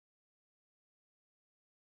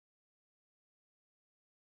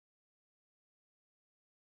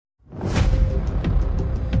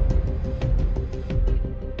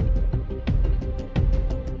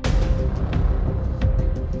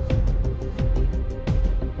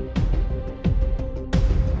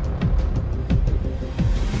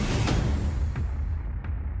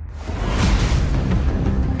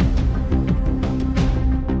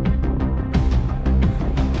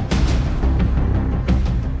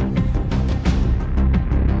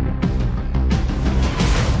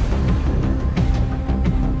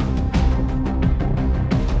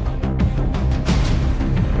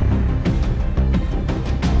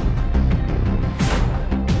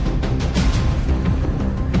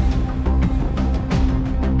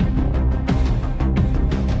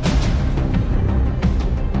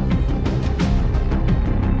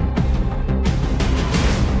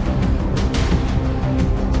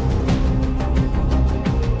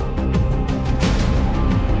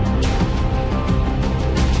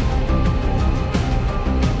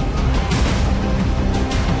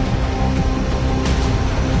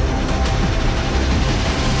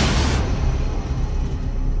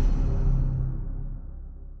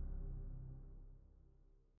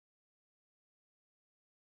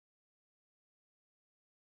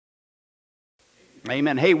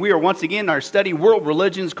Amen. Hey, we are once again in our study, World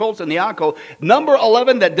Religions, Cults, and the Occult, number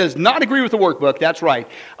 11 that does not agree with the workbook. That's right.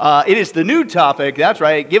 It is the new topic. That's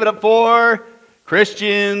right. Give it up for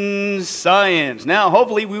Christian Science. Now,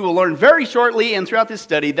 hopefully, we will learn very shortly and throughout this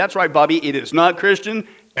study. That's right, Bobby. It is not Christian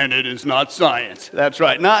and it is not science. That's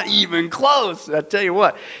right. Not even close. I tell you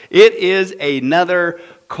what. It is another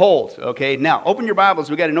cult. Okay. Now, open your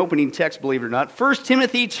Bibles. We got an opening text, believe it or not. 1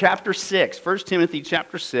 Timothy chapter 6. 1 Timothy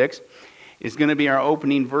chapter 6. Is going to be our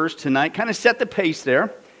opening verse tonight. Kind of set the pace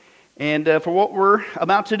there and for what we're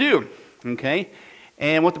about to do, okay?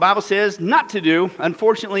 And what the Bible says not to do.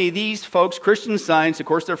 Unfortunately, these folks, Christian Science, of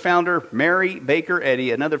course, their founder, Mary Baker Eddy,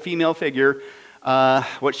 another female figure,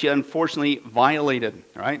 what she unfortunately violated,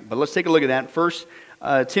 all right? But let's take a look at that. First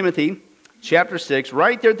Timothy chapter 6,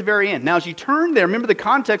 right there at the very end. Now, as you turn there, remember the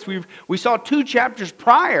context. We saw 2 chapters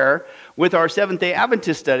prior with our Seventh-day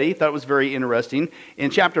Adventist study. Thought it was very interesting. In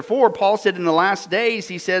chapter 4, Paul said in the last days,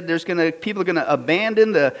 he said people are going to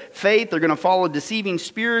abandon the faith. They're going to follow deceiving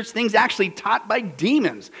spirits, things actually taught by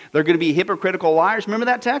demons. They're going to be hypocritical liars. Remember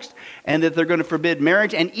that text? And that they're going to forbid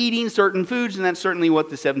marriage and eating certain foods, and that's certainly what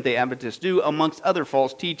the Seventh-day Adventists do, amongst other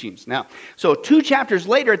false teachings. Now, so 2 chapters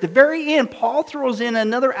later, at the very end, Paul throws in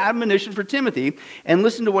another admonition for Timothy, and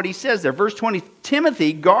listen to what he says there. Verse 20,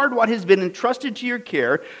 Timothy, guard what has been entrusted to your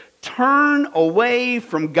care. Turn away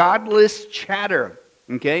from godless chatter.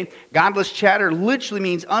 Okay? Godless chatter literally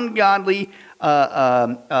means ungodly,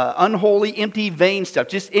 unholy, empty, vain stuff.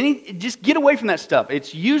 Just get away from that stuff.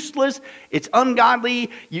 It's useless. It's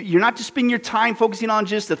ungodly. You're not to spend your time focusing on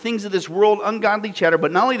just the things of this world, ungodly chatter.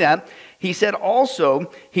 But not only that, he said,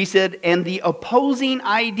 and the opposing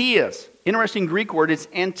ideas. Interesting Greek word, it's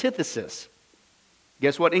antithesis.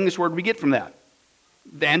 Guess what English word we get from that?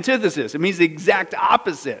 The antithesis. It means the exact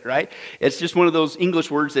opposite, right? It's just one of those English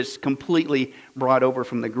words that's completely brought over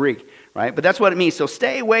from the Greek, right? But that's what it means. So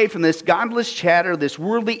stay away from this godless chatter, this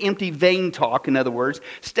worldly, empty, vain talk, in other words.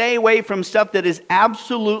 Stay away from stuff that is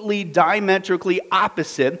absolutely diametrically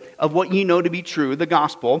opposite of what you know to be true, the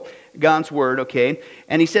gospel, God's word, okay?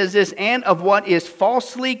 And he says this, and of what is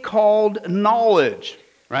falsely called knowledge,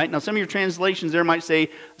 right? Now, some of your translations there might say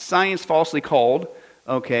science falsely called,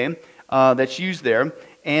 okay? That's used there.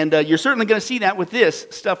 And you're certainly going to see that with this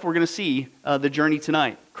stuff we're going to see, the journey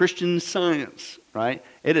tonight. Christian Science, right?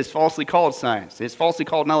 It is falsely called science. It's falsely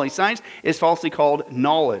called not only science, it's falsely called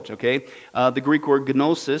knowledge, okay? The Greek word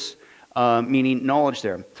gnosis, meaning knowledge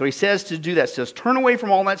there. So he says to do that. He says, turn away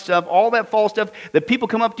from all that stuff, all that false stuff that people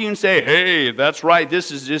come up to you and say, hey, that's right,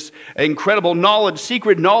 this is just incredible knowledge,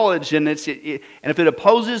 secret knowledge, and if it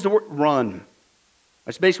opposes the word, run.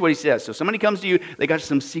 That's basically what he says. So somebody comes to you, they got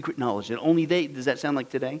some secret knowledge, and only they, does that sound like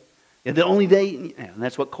today? Yeah, that only they, yeah, and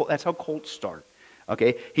that's how cults start.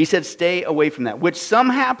 Okay, he said stay away from that, which some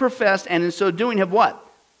have professed, and in so doing have what?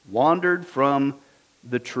 Wandered from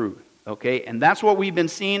the truth. Okay, and that's what we've been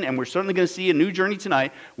seeing, and we're certainly going to see a new journey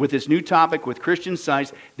tonight with this new topic with Christian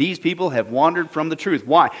Science. These people have wandered from the truth.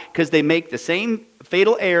 Why? Because they make the same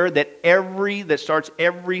fatal error that starts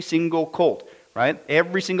every single cult. Right?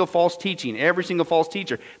 Every single false teaching, every single false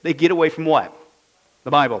teacher, they get away from what? The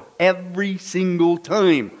Bible. Every single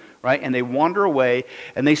time. Right? And they wander away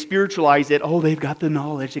and they spiritualize it. Oh, they've got the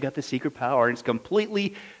knowledge, they got the secret power. And it's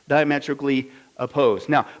completely diametrically opposed.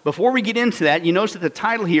 Now, before we get into that, you notice that the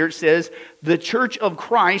title here says, The Church of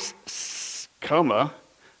Christ,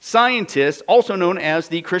 Scientists, also known as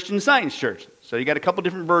the Christian Science Church. So you got a couple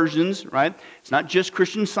different versions, right? It's not just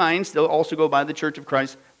Christian Science. They'll also go by the Church of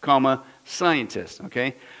Christ, scientists,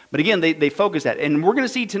 okay? But again, they focus that. And we're going to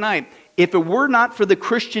see tonight, if it were not for the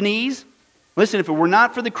Christianese, listen, if it were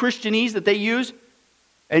not for the Christianese that they use,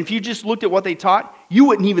 and if you just looked at what they taught, you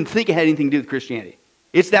wouldn't even think it had anything to do with Christianity.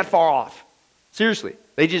 It's that far off. Seriously.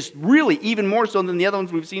 They just really, even more so than the other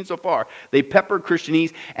ones we've seen so far, they pepper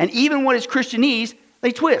Christianese. And even what is Christianese,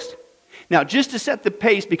 they twist. Now, just to set the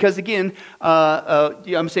pace, because again,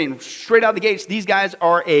 I'm saying straight out the gates, these guys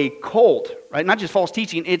are a cult, right? Not just false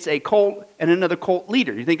teaching, it's a cult and another cult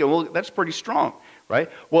leader. You're thinking, well, that's pretty strong, right?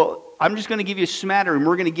 Well, I'm just going to give you a smattering.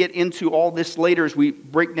 We're going to get into all this later as we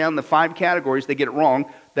break down the 5 categories they get it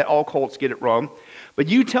wrong, that all cults get it wrong. But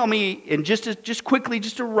you tell me, and just quickly,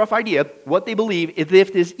 just a rough idea, what they believe, if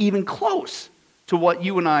it's even close to what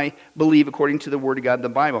you and I believe according to the Word of God, the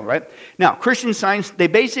Bible, right? Now, Christian Science, they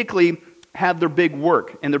basically have their big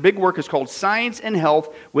work, and their big work is called Science and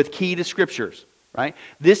Health with Key to Scriptures, right?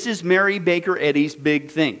 This is Mary Baker Eddy's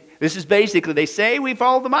big thing. This is basically, they say we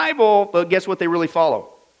follow the Bible, but guess what they really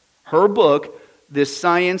follow? Her book, this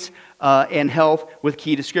Science and Health with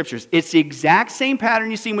Key to Scriptures. It's the exact same pattern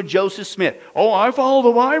you see with Joseph Smith. Oh, I follow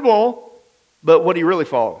the Bible, but what do you really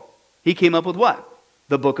follow? He came up with what?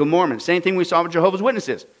 the Book of Mormon. Same thing we saw with Jehovah's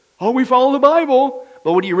Witnesses. Oh, we follow the Bible.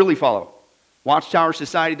 But what do you really follow? Watchtower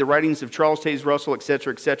Society, the writings of Charles Taze Russell,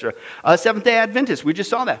 etc., etc. Seventh-day Adventists, we just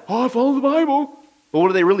saw that. Oh, I follow the Bible. But what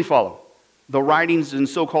do they really follow? The writings and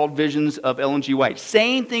so-called visions of Ellen G. White.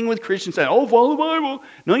 Same thing with Christians saying, oh, follow the Bible.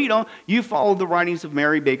 No, you don't. You follow the writings of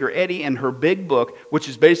Mary Baker Eddy and her big book, which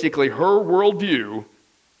is basically her worldview,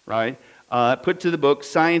 right? Put to the book,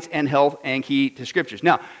 Science and Health and Key to Scriptures.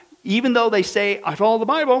 Now, even though they say, I follow the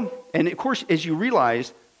Bible, and of course, as you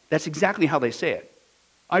realize, that's exactly how they say it.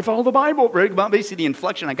 I follow the Bible. Basically, the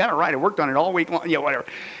inflection, I got it right. I worked on it all week long. Yeah, whatever.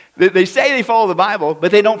 They say they follow the Bible,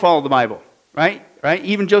 but they don't follow the Bible, right? Right?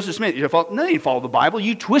 Even Joseph Smith, no, they didn't follow the Bible.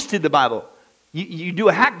 You twisted the Bible. You do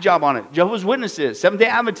a hack job on it. Jehovah's Witnesses, Seventh-day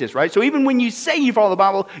Adventists, right? So even when you say you follow the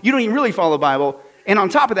Bible, you don't even really follow the Bible. And on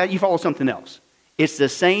top of that, you follow something else. It's the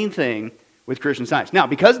same thing with Christian Science. Now,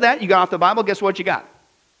 because of that, you got off the Bible, guess what you got?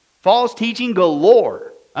 False teaching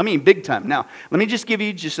galore. I mean, big time. Now, let me just give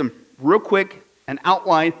you just some real quick an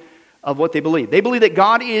outline of what they believe. They believe that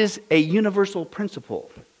God is a universal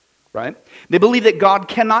principle, right? They believe that God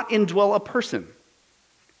cannot indwell a person.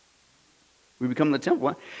 We become the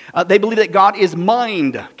temple. They believe that God is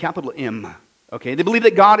mind, capital M. Okay, they believe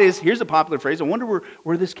that God is, here's a popular phrase, I wonder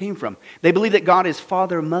where this came from. They believe that God is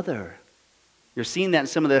father, mother. You're seeing that in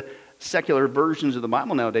some of the secular versions of the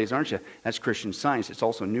Bible nowadays, aren't you? That's Christian Science. It's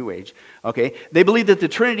also New Age. Okay, they believe that the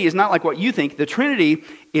Trinity is not like what you think. The Trinity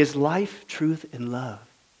is life, truth, and love.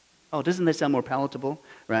 Oh, doesn't that sound more palatable,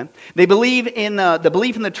 right? They believe in, the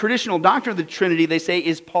belief in the traditional doctrine of the Trinity, they say,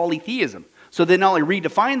 is polytheism. So they not only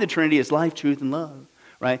redefine the Trinity as life, truth, and love,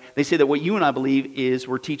 right? They say that what you and I believe is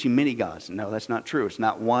we're teaching many gods. No, that's not true. It's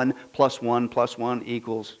not 1 plus 1 plus 1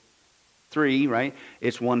 equals 3, right?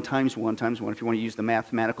 It's 1 times 1 times 1 if you want to use the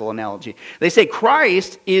mathematical analogy. They say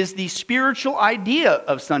Christ is the spiritual idea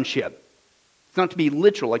of sonship. It's not to be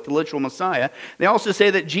literal, like the literal Messiah. They also say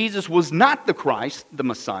that Jesus was not the Christ, the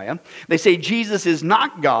Messiah. They say Jesus is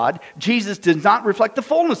not God. Jesus does not reflect the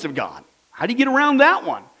fullness of God. How do you get around that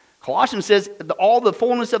one? Colossians says all the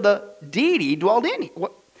fullness of the deity dwelled in him.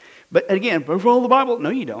 But again, follow the Bible?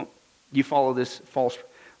 No, you don't. You follow this false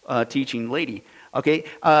teaching lady. Okay,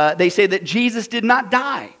 they say that Jesus did not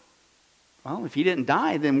die. Well, if he didn't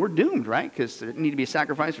die, then we're doomed, right? Because there need to be a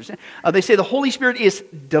sacrifice for sin. They say the Holy Spirit is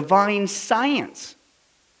divine science.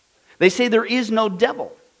 They say there is no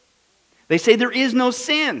devil. They say there is no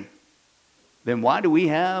sin. Then why do we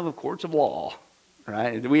have courts of law?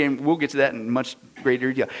 Right? We'll get to that in much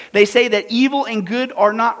greater detail. They say that evil and good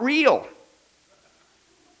are not real.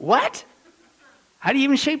 What? How do you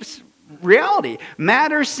even shape reality?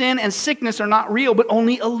 Matter, sin, and sickness are not real, but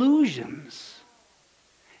only illusions.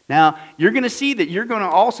 Now, you're going to see that you're going to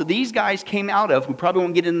also, these guys came out of, we probably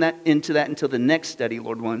won't get into that until the next study,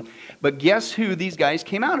 Lord willing, but guess who these guys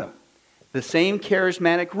came out of? The same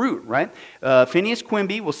charismatic root, right? Phineas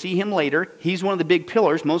Quimby, we'll see him later. He's one of the big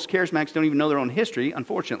pillars. Most charismatics don't even know their own history,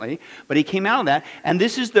 unfortunately. But he came out of that. And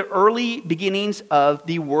this is the early beginnings of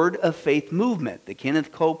the Word of Faith movement. The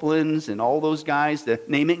Kenneth Copelands and all those guys, the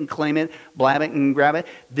name it and claim it, blab it and grab it.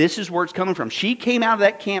 This is where it's coming from. She came out of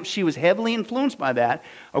that camp. She was heavily influenced by that,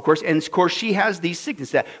 of course. And of course, she has these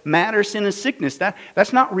sickness, that matter, sin, and sickness.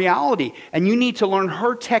 That's not reality. And you need to learn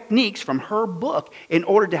her techniques from her book in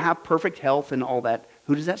order to have perfect health and all that.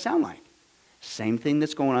 Who does that sound like? Same thing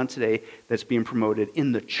that's going on today that's being promoted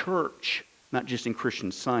in the church, not just in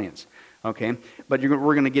Christian Science. Okay, but we're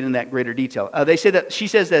going to get into that greater detail. They say that she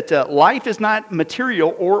says that life is not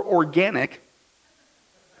material or organic.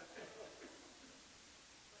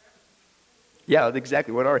 Yeah,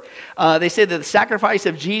 exactly. What are they say that the sacrifice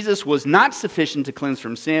of Jesus was not sufficient to cleanse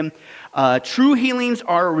from sin. True healings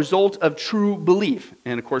are a result of true belief.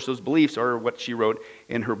 And of course, those beliefs are what she wrote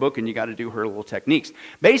in her book, and you got to do her little techniques.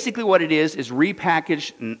 Basically, what it is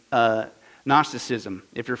repackaged Gnosticism,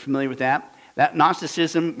 if you're familiar with that. That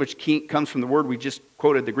Gnosticism, which comes from the word we just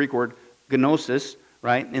quoted, the Greek word gnosis,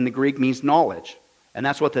 right? In the Greek means knowledge. And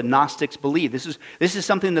that's what the Gnostics believe. This is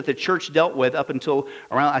something that the church dealt with up until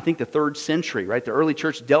around, I think, the 3rd century, right? The early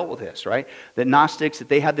church dealt with this, right? The Gnostics, that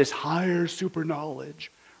they had this higher super knowledge,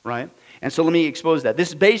 right? And so let me expose that. This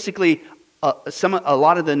is basically a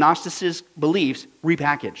lot of the Gnostics' beliefs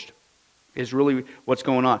repackaged is really what's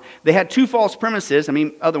going on. They had 2 false premises,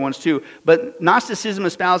 other ones too, but Gnosticism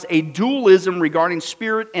espoused a dualism regarding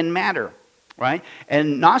spirit and matter. Right?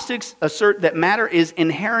 And Gnostics assert that matter is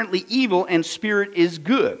inherently evil and spirit is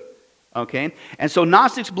good. Okay? And so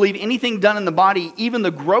Gnostics believe anything done in the body, even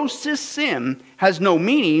the grossest sin, has no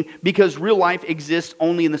meaning because real life exists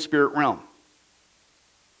only in the spirit realm.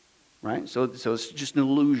 Right? So it's just an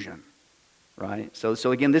illusion. right?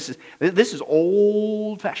 So again, this is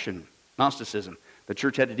old-fashioned Gnosticism. The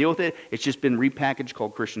church had to deal with it. It's just been repackaged,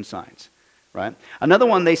 called Christian Science, right? Another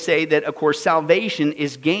one, they say that, of course, salvation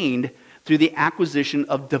is gained through the acquisition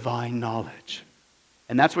of divine knowledge.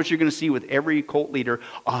 And that's what you're going to see with every cult leader.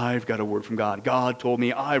 I've got a word from God. God told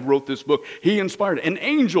me. I wrote this book. He inspired it. An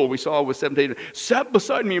angel, we saw with 7 sat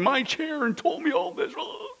beside me in my chair and told me all this.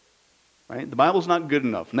 Right? The Bible's not good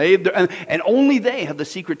enough. And only they have the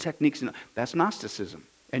secret techniques. That's Gnosticism.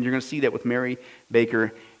 And you're going to see that with Mary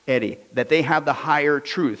Baker Eddy, that they have the higher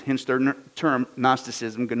truth, hence their term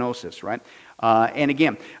Gnosticism, gnosis, right? And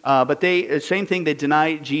again, but same thing, they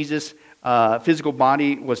deny Jesus' physical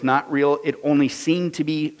body was not real. It only seemed to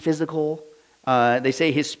be physical. They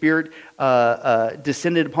say his spirit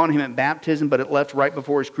descended upon him at baptism, but it left right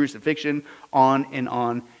before his crucifixion. On and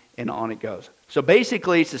on and on it goes. So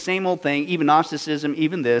basically, it's the same old thing, even Gnosticism,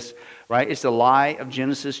 even this, right? It's the lie of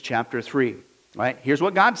Genesis chapter 3. Right? Here's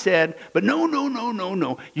what God said, but no.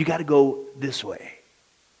 You got to go this way.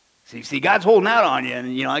 See, God's holding out on you,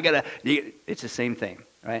 and it's the same thing,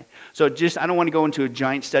 right? So I don't want to go into a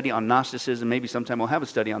giant study on Gnosticism. Maybe sometime we'll have a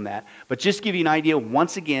study on that. But just give you an idea,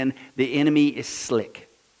 once again, the enemy is slick.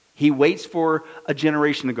 He waits for a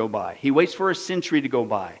generation to go by. He waits for a century to go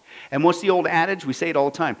by. And what's the old adage? We say it all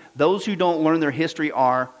the time. Those who don't learn their history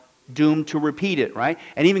are doomed to repeat it, right?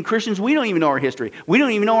 And even Christians, we don't even know our history. We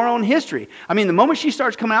don't even know our own history. I mean, the moment she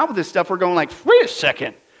starts coming out with this stuff, we're going like, wait a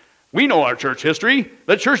second. We know our church history.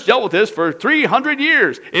 The church dealt with this for 300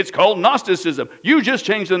 years. It's called Gnosticism. You just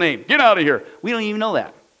changed the name. Get out of here. We don't even know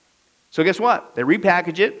that. So guess what? They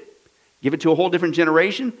repackage it, give it to a whole different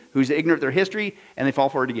generation who's ignorant of their history, and they fall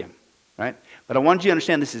for it again, right? But I want you to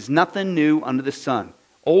understand this is nothing new under the sun.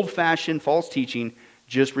 Old-fashioned false teaching,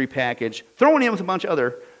 just repackaged, thrown in with a bunch of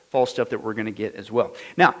other false stuff that we're going to get as well.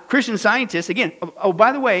 Now, Christian Scientists, again,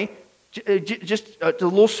 by the way, just a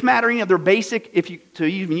little smattering of their basic, to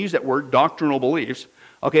even use that word, doctrinal beliefs,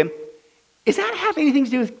 okay, does that have anything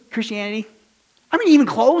to do with Christianity? I mean, even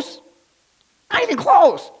close? Not even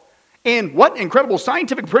close. And what incredible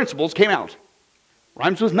scientific principles came out?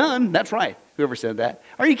 Rhymes with none, that's right. Whoever said that.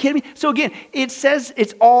 Are you kidding me? So again, it says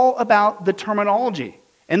it's all about the terminology.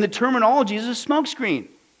 And the terminology is a smokescreen.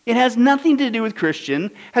 It has nothing to do with Christian,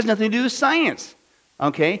 has nothing to do with science.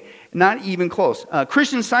 Okay? Not even close.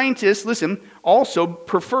 Christian Scientists, listen, also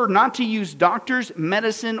prefer not to use doctors,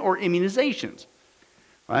 medicine, or immunizations.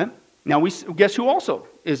 Right? Now, guess who also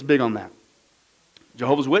is big on that?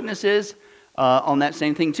 Jehovah's Witnesses on that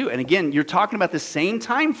same thing too. And again, you're talking about the same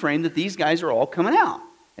time frame that these guys are all coming out.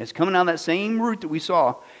 It's coming down that same route that we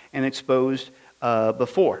saw and exposed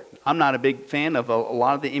before. I'm not a big fan of a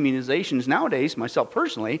lot of the immunizations nowadays, myself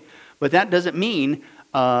personally, but that doesn't mean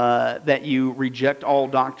that you reject all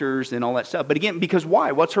doctors and all that stuff. But again, because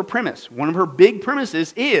why? What's her premise? One of her big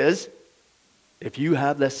premises is, if you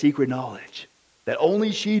have that secret knowledge that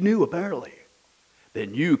only she knew apparently,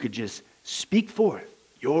 then you could just speak forth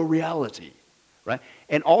your reality, right?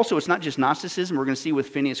 And also, it's not just Gnosticism. We're going to see with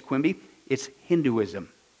Phineas Quimby, it's Hinduism,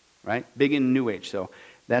 right? Big in New Age, so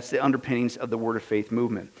that's the underpinnings of the Word of Faith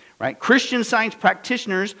movement, right? Christian Science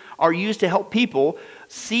practitioners are used to help people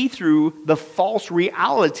see through the false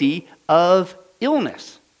reality of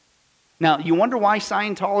illness. Now, you wonder why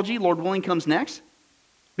Scientology, Lord willing, comes next?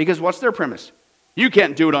 Because what's their premise? You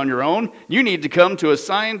can't do it on your own. You need to come to a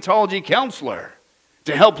Scientology counselor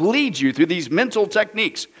to help lead you through these mental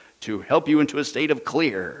techniques to help you into a state of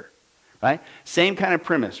clear. Right? Same kind of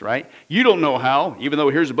premise, right? You don't know how, even though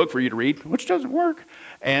here's a book for you to read, which doesn't work.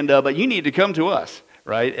 And but you need to come to us,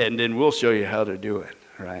 right? And then we'll show you how to do it,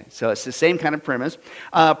 right? So it's the same kind of premise.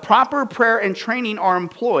 Proper prayer and training are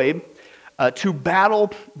employed to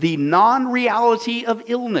battle the non-reality of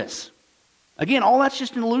illness. Again, all that's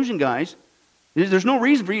just an illusion, guys. There's no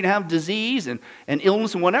reason for you to have disease and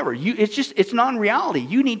illness and whatever. It's non-reality.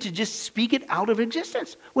 You need to just speak it out of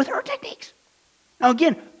existence with our techniques. Now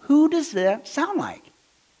again, who does that sound like?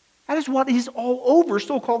 That is what is all over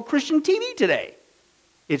so-called Christian TV today.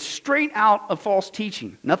 It's straight out of false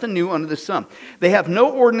teaching. Nothing new under the sun. They have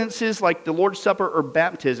no ordinances like the Lord's Supper or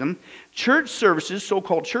baptism. Church services,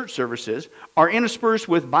 so-called church services, are interspersed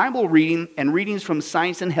with Bible reading and readings from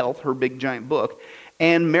Science and Health, her big giant book.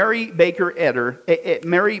 And Mary Baker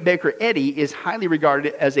Eddy is highly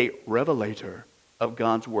regarded as a revelator of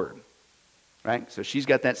God's Word. Right? So she's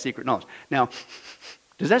got that secret knowledge. Now,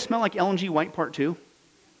 does that smell like Ellen G. White Part 2?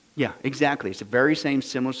 Yeah, exactly. It's the very same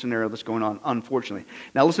similar scenario that's going on, unfortunately.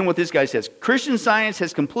 Now listen what this guy says. Christian Science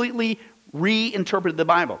has completely reinterpreted the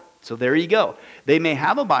Bible. So there you go. They may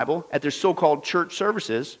have a Bible at their so-called church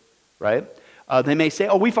services, right? They may say,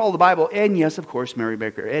 oh, we follow the Bible. And yes, of course, Mary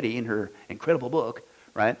Baker Eddy in her incredible book,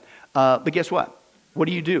 right? But guess what? What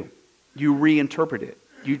do? You reinterpret it.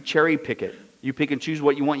 You cherry pick it. You pick and choose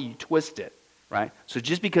what you want. You twist it, right? So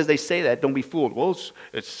just because they say that, don't be fooled. Well,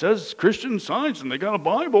 it says Christian Science and they got a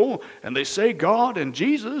Bible and they say God and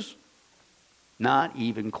Jesus. Not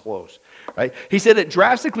even close, right? He said it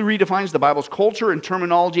drastically redefines the Bible's culture and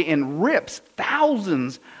terminology and rips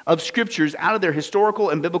thousands of scriptures out of their historical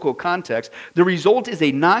and biblical context. The result is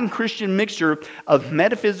a non-Christian mixture of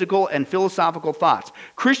metaphysical and philosophical thoughts.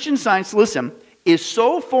 Christian Science, listen, is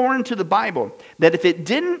so foreign to the Bible that if it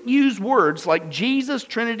didn't use words like Jesus,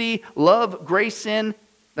 Trinity, love, grace, sin,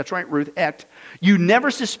 that's right, Ruth, ect, you never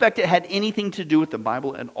suspect it had anything to do with the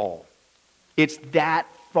Bible at all. It's that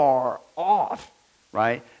far off,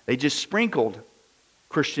 right? They just sprinkled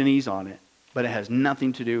Christianese on it, but it has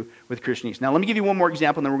nothing to do with Christianese. Now, let me give you one more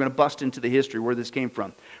example, and then we're going to bust into the history where this came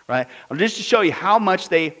from, right? Just to show you how much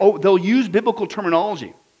they'll use biblical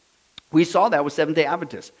terminology. We saw that with Seventh-day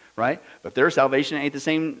Adventists, right? But their salvation ain't the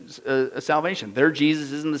same salvation. Their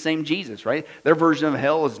Jesus isn't the same Jesus, right? Their version of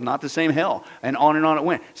hell is not the same hell, and on it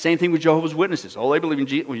went. Same thing with Jehovah's Witnesses. Oh, they believe in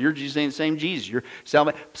Jesus. Well, your Jesus ain't the same Jesus.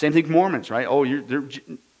 Same thing with Mormons, right? Oh,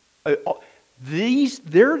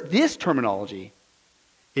 this terminology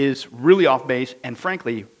is really off base, and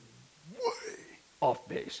frankly, way off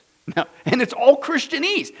base. Now, and it's all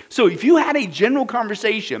Christianese. So if you had a general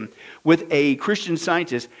conversation with a Christian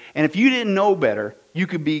Scientist, and if you didn't know better, you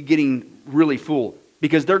could be getting really fooled,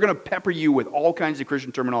 because they're going to pepper you with all kinds of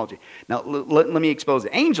Christian terminology. Now, let me expose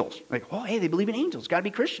it. Angels. Like, oh, hey, they believe in angels. Got to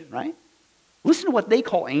be Christian, right? Listen to what they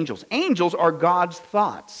call angels. Angels are God's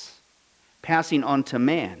thoughts passing on to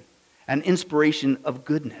man, an inspiration of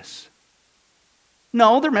goodness.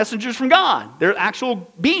 No, they're messengers from God. They're actual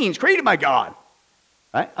beings created by God.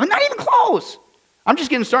 Right? I'm not even close. I'm just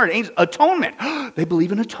getting started. Angels, atonement. They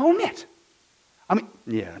believe in atonement. I mean,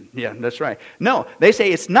 yeah, that's right. No, they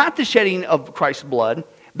say it's not the shedding of Christ's blood.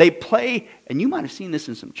 They play, and you might have seen this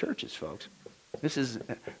in some churches, folks. This is,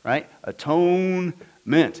 right,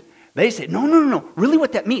 atonement. They say, no. Really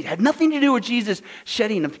what that means had nothing to do with Jesus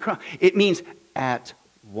shedding of the cross. It means at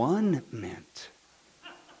one ment.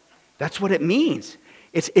 That's what it means.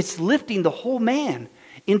 It's lifting the whole man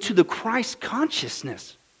into the Christ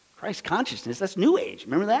consciousness. Christ consciousness, that's New Age.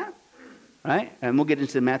 Remember that? Right? And we'll get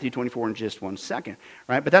into Matthew 24 in just one second.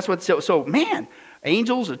 Right? But that's what, so man,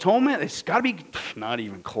 angels, atonement, it's got to be not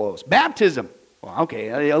even close. Baptism. Well, okay,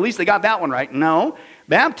 at least they got that one right. No,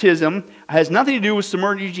 baptism has nothing to do with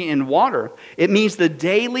submerging in water. It means the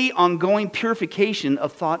daily, ongoing purification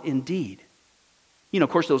of thought and deed. Of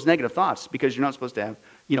course, those negative thoughts, because you're not supposed to have,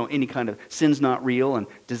 any kind of sin's not real and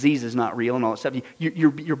disease is not real and all that stuff.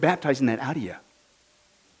 You're baptizing that out of you.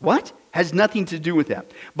 What? Has nothing to do with that.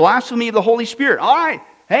 Blasphemy of the Holy Spirit. All right.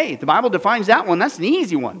 Hey, the Bible defines that one. That's an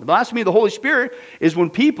easy one. The blasphemy of the Holy Spirit is when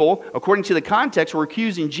people, according to the context, were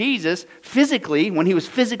accusing Jesus physically, when he was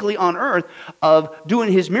physically on earth, of doing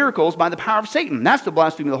his miracles by the power of Satan. That's the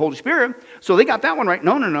blasphemy of the Holy Spirit. So they got that one right.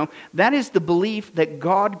 No. That is the belief that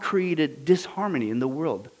God created disharmony in the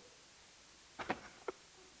world.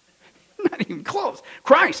 Not even close.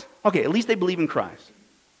 Christ. Okay, at least they believe in Christ.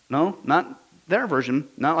 No, not their version,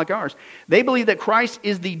 not like ours. They believe that Christ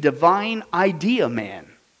is the divine idea man.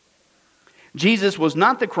 Jesus was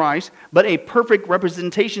not the Christ, but a perfect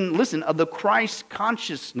representation, listen, of the Christ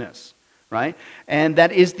consciousness, right? And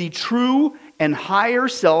that is the true and higher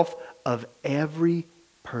self of every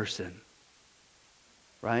person,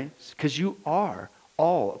 right? Because you are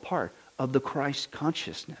all a part of the Christ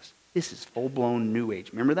consciousness. This is full-blown New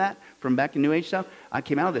Age. Remember that from back in New Age stuff? I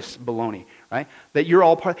came out of this baloney, right? That you're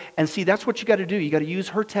all part. And see, that's what you got to do. You got to use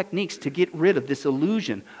her techniques to get rid of this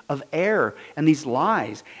illusion of error and these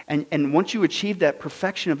lies. And once you achieve that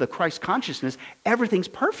perfection of the Christ consciousness, everything's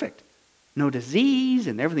perfect. No disease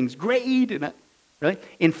and everything's great. And right?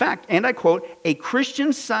 In fact, and I quote, a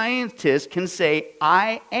Christian Scientist can say,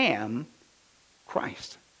 I am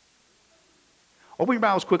Christ. Open your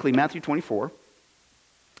Bibles quickly, Matthew 24.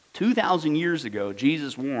 2,000 years ago,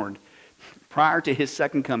 Jesus warned, prior to his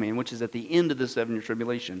second coming, which is at the end of the 7-year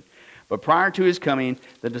tribulation, but prior to his coming,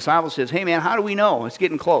 the disciples says, hey man, how do we know? It's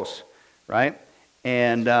getting close, right?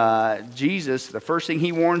 And Jesus, the first thing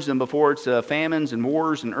he warns them before it's famines and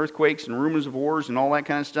wars and earthquakes and rumors of wars and all that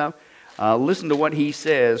kind of stuff, listen to what he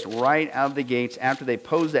says right out of the gates after they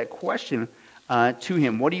pose that question to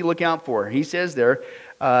him. What do you look out for? He says there,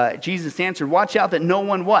 Jesus answered, watch out that no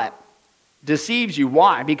one what? Deceives you.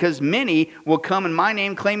 Why? Because many will come in my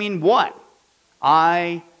name claiming what?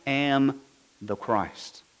 I am the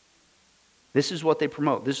Christ. This is what they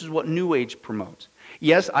promote. This is what New Age promotes.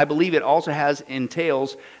 Yes, I believe it also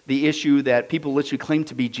entails the issue that people literally claim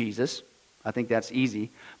to be Jesus. I think that's easy.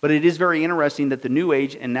 But it is very interesting that the New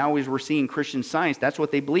Age, and now as we're seeing Christian Science, that's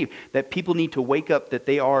what they believe. That people need to wake up that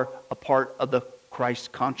they are a part of the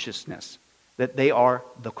Christ consciousness. That they are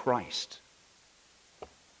the Christ.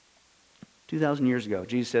 2,000 years ago,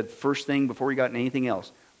 Jesus said, first thing before he got anything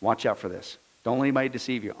else, watch out for this. Don't let anybody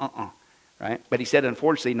deceive you. Right? But he said,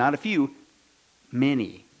 unfortunately, not a few,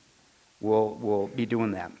 many will be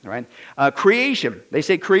doing that. Right? Creation. They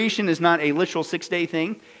say creation is not a literal 6-day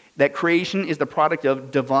thing. That creation is the product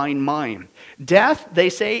of divine mind. Death, they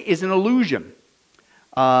say, is an illusion.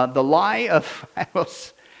 The lie of...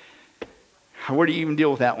 Where do you even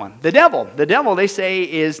deal with that one? The devil. The devil, they say,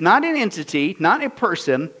 is not an entity, not a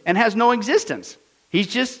person, and has no existence. He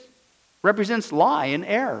just represents lie and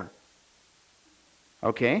error.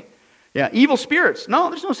 Okay? Yeah, evil spirits. No,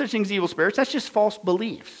 there's no such thing as evil spirits. That's just false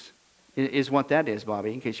beliefs, is what that is,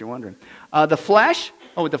 Bobby, in case you're wondering. The flesh.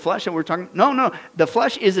 Oh, the flesh that we're talking... No. The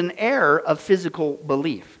flesh is an error of physical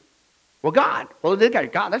belief. Well, God. Well, they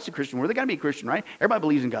got God. That's a Christian word. They got to be a Christian, right? Everybody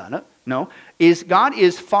believes in God. No. God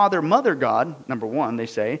is Father, Mother God, number one, they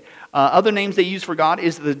say. Other names they use for God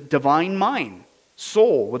is the divine mind.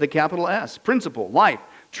 Soul with a capital S. Principle, life,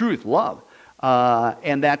 truth, love.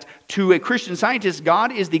 And that to a Christian scientist,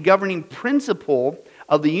 God is the governing principle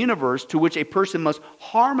of the universe to which a person must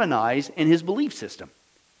harmonize in his belief system.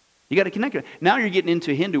 You got to connect it. Now you're getting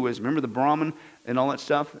into Hinduism. Remember the Brahman and all that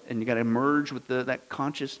stuff? And you got to merge with that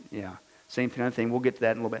conscious... Yeah, same kind of thing. We'll get to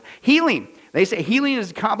that in a little bit. Healing. They say healing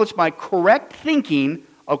is accomplished by correct thinking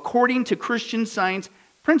according to Christian Science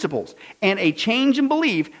principles and a change in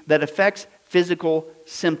belief that affects physical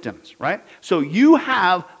symptoms, right? So you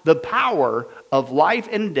have the power of life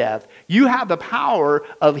and death. You have the power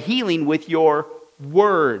of healing with your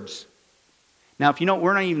words. Now, if you know,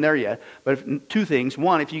 we're not even there yet, but two things.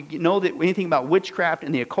 One, if you know that anything about witchcraft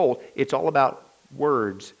and the occult, it's all about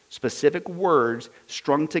words. Specific words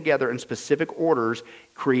strung together in specific orders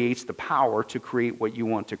creates the power to create what you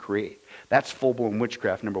want to create. That's full-blown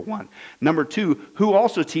witchcraft, number one. Number two, who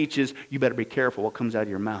also teaches you better be careful what comes out of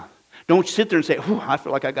your mouth. Don't sit there and say, I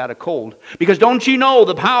feel like I got a cold. Because don't you know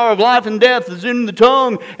the power of life and death is in the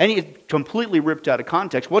tongue? And it's completely ripped out of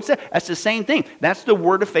context. What's that? That's the same thing. That's the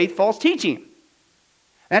word of faith false teaching.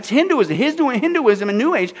 That's Hinduism. Hinduism and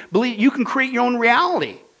New Age believe you can create your own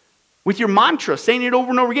reality with your mantra, saying it over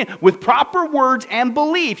and over again. With proper words and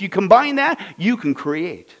belief, you combine that, you can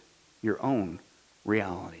create your own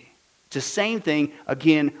reality. It's the same thing,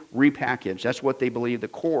 again, repackaged. That's what they believe, the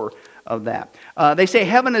core of that. They say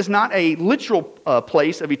heaven is not a literal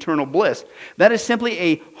place of eternal bliss. That is simply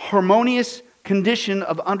a harmonious condition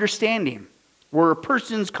of understanding where a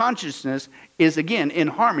person's consciousness is, again, in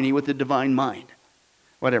harmony with the divine mind.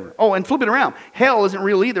 Whatever. Oh, and flip it around. Hell isn't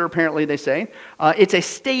real either, apparently, they say. It's a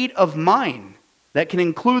state of mind that can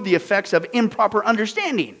include the effects of improper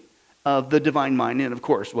understanding of the divine mind. And, of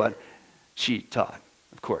course, what she taught.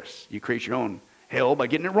 Of course, you create your own hell by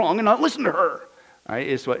getting it wrong and not listen to her. Right?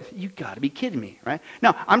 It's what, you got to be kidding me, right?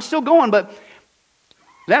 Now, I'm still going, but does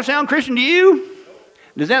that sound Christian to you?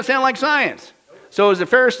 Does that sound like science? So is it a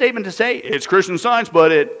fair statement to say, it's Christian Science,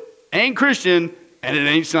 but it ain't Christian, and it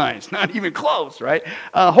ain't science. Not even close, right?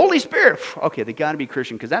 Holy Spirit. Okay, they got to be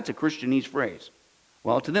Christian because that's a Christianese phrase.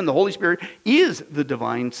 Well, to them, the Holy Spirit is the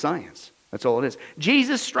divine science. That's all it is.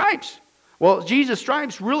 Jesus' stripes. Well, Jesus'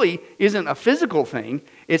 stripes really isn't a physical thing.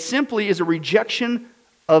 It simply is a rejection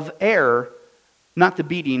of error, not the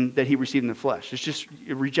beating that he received in the flesh. It's just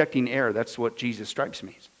rejecting error. That's what Jesus' stripes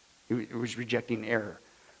means. It was rejecting error,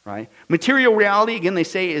 right? Material reality, again, they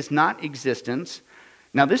say, is not existence.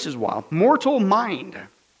 Now, this is wild. Mortal mind.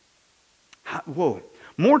 Whoa.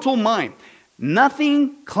 Mortal mind.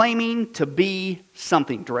 Nothing claiming to be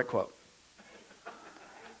something. Direct quote.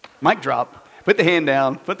 Mic drop. Put the hand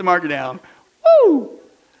down. Put the marker down. Woo!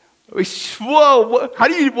 Whoa. How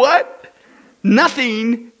do you, what?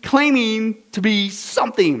 Nothing claiming to be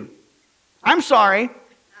something. I'm sorry,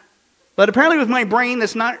 but apparently with my brain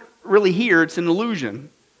that's not really here, it's an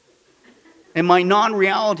illusion. And my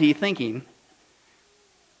non-reality thinking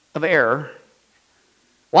of error.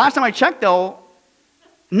 Last time I checked, though,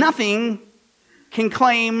 nothing can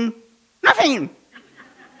claim nothing.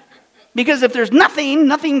 Because if there's nothing,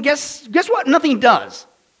 guess what? Nothing does.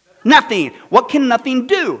 Nothing. What can nothing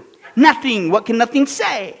do? Nothing. What can nothing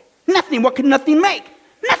say? Nothing. What can nothing make?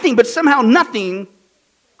 Nothing. But somehow nothing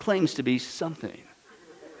claims to be something.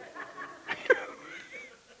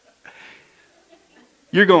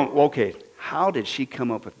 You're going, well, okay, how did she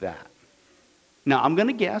come up with that? Now, I'm going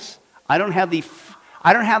to guess. I don't have the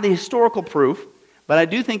I don't have the historical proof, but I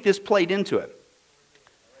do think this played into it.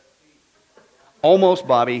 Almost,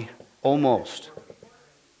 Bobby, almost.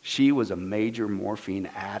 She was a major morphine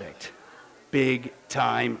addict. Big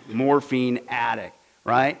time morphine addict,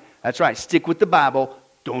 right? That's right. Stick with the Bible.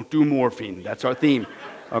 Don't do morphine. That's our theme.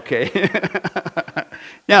 Okay.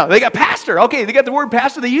 Now, they got pastor. Okay, they got the word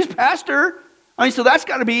pastor. They use pastor. I mean, so that's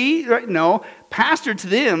got to be, right? No. Pastor to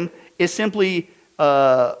them is simply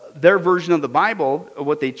their version of the Bible,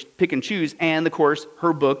 what they pick and choose, and, of course,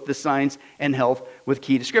 her book, The Science and Health with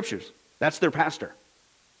Key to Scriptures. That's their pastor.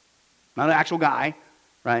 Not an actual guy,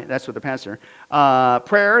 right? That's what their pastor.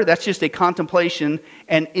 Prayer, that's just a contemplation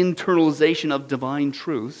and internalization of divine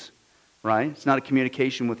truths, right? It's not a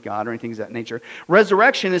communication with God or anything of that nature.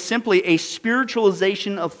 Resurrection is simply a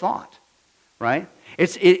spiritualization of thought, right?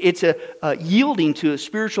 It's a yielding to a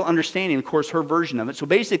spiritual understanding, of course, her version of it. So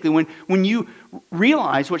basically, when you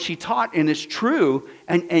realize what she taught and is true,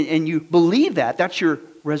 and you believe that, that's your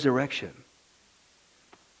resurrection.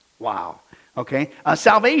 Wow. Okay.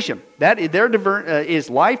 Salvation. That is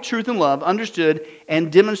life, truth, and love, understood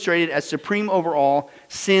and demonstrated as supreme over all,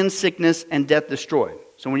 sin, sickness, and death destroyed.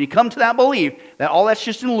 So when you come to that belief that all that's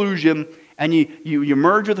just an illusion, and you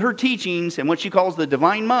merge with her teachings and what she calls the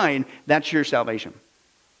divine mind, that's your salvation,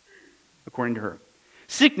 according to her.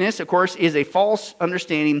 Sickness, of course, is a false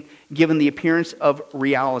understanding given the appearance of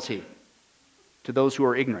reality to those who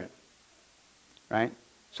are ignorant. Right?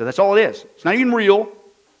 So that's all it is. It's not even real.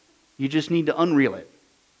 You just need to unreal it.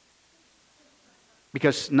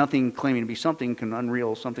 Because nothing claiming to be something can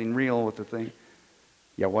unreal something real with the thing.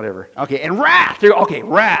 Yeah, whatever. Okay, and wrath. Okay,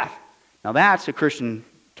 wrath. Now that's a Christian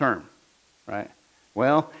term, right?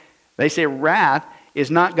 Well, they say wrath is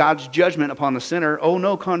not God's judgment upon the sinner. Oh,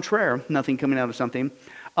 no, contraire. Nothing coming out of something.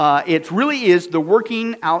 It really is the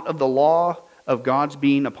working out of the law of God's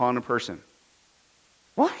being upon a person.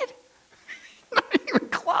 What? Not even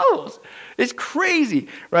close. It's crazy,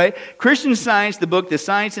 right? Christian Science, the book, The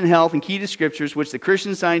Science and Health and Key to Scriptures, which the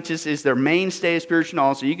Christian Scientist is their mainstay of spiritual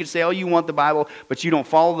knowledge. So you could say, oh, you want the Bible, but you don't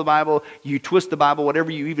follow the Bible. You twist the Bible. Whatever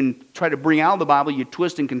you even try to bring out of the Bible, you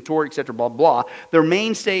twist and contort, etc., blah, blah. Their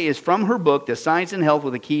mainstay is from her book, The Science and Health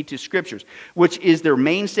with a Key to Scriptures, which is their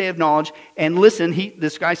mainstay of knowledge. And listen,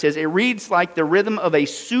 this guy says, it reads like the rhythm of a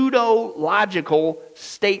pseudo-logical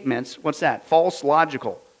statements. What's that? False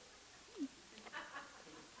logical.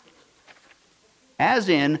 As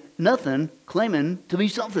in, nothing claiming to be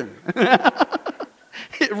something.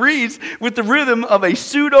 It reads with the rhythm of a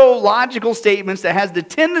pseudo-logical statements that has the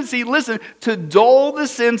tendency, listen, to dull the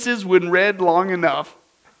senses when read long enough.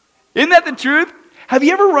 Isn't that the truth? Have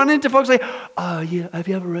you ever run into folks like, yeah, have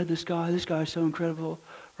you ever read this guy? This guy's so incredible.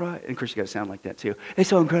 Right? And of course, you got to sound like that too. It's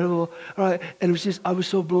so incredible, right? And it was just, I was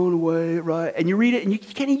so blown away, right? And you read it, and you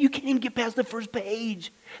can't even get past the first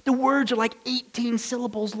page. The words are like 18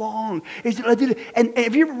 syllables long. And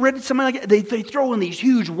have you ever read something like that? They throw in these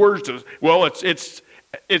huge words to, well,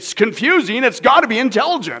 it's confusing. It's got to be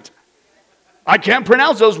intelligent. I can't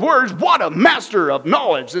pronounce those words. What a master of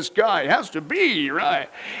knowledge this guy has to be, right?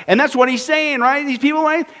 And that's what he's saying, right? These people,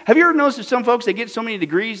 right? Have you ever noticed that some folks, they get so many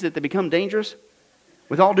degrees that they become dangerous?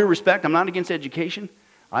 With all due respect, I'm not against education.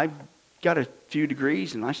 I've got a few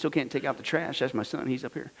degrees, and I still can't take out the trash. That's my son. He's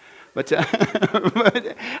up here. But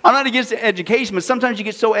I'm not against education, but sometimes you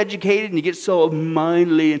get so educated and you get so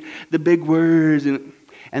mindly and the big words.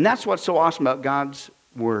 And that's what's so awesome about God's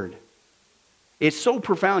Word. It's so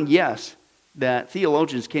profound, yes, that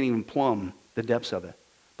theologians can't even plumb the depths of it.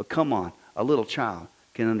 But come on, a little child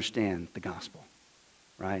can understand the gospel.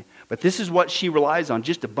 Right? But this is what she relies on,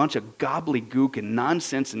 just a bunch of gobbledygook and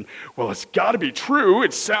nonsense. And, well, it's got to be true.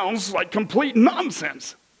 It sounds like complete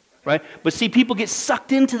nonsense. Right? But see, people get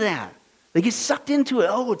sucked into that. They get sucked into it.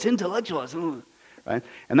 Oh, it's intellectualism. Right?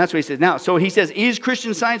 And that's what he says. Now, so he says, is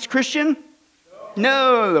Christian Science Christian?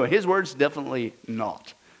 No. His words, definitely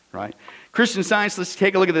not. Right? Christian Science, let's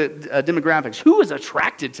take a look at the demographics. Who is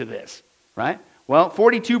attracted to this? Right? Well,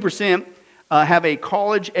 42% have a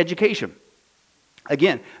college education.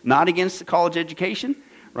 Again, not against the college education,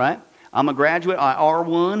 right? I'm a graduate, I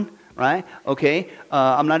R1, right? Okay,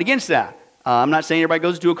 I'm not against that. I'm not saying everybody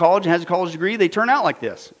goes to a college and has a college degree, they turn out like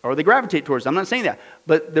this, or they gravitate towards it. I'm not saying that.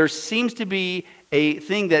 But there seems to be a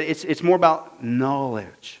thing that it's more about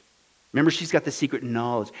knowledge. Remember, she's got the secret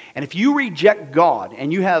knowledge. And if you reject God,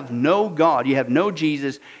 and you have no God, you have no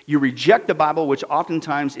Jesus, you reject the Bible, which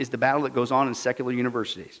oftentimes is the battle that goes on in secular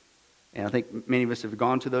universities. And I think many of us have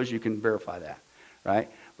gone to those, you can verify that.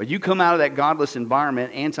 Right? But you come out of that godless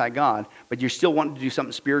environment, anti-God, but you're still wanting to do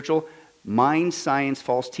something spiritual, mind, science,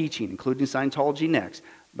 false teaching, including Scientology next,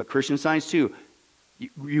 but Christian Science too,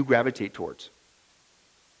 you gravitate towards.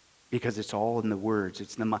 because it's all in the words.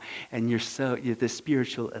 It's in the mind. And you're the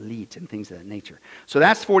spiritual elite and things of that nature. So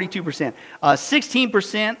that's 42%.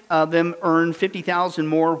 16% of them earn $50,000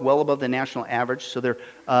 more, well above the national average. So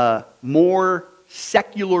they're more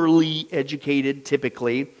secularly educated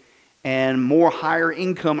typically, and more higher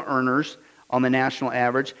income earners on the national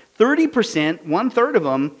average. 30%, one-third of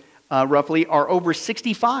them roughly, are over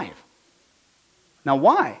 65. Now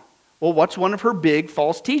why? Well, what's one of her big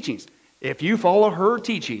false teachings? If you follow her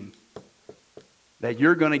teaching, that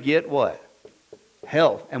you're going to get what?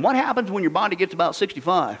 Health. And what happens when your body gets about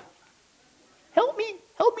 65? Help me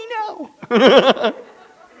now.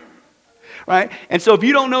 Right? And so if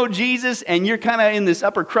you don't know Jesus and you're kind of in this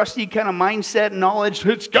upper crusty kind of mindset and knowledge,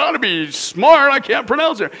 it's got to be smart, I can't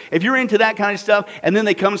pronounce it. If you're into that kind of stuff, and then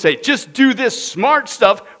they come and say, just do this smart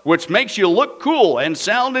stuff, which makes you look cool and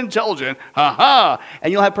sound intelligent, and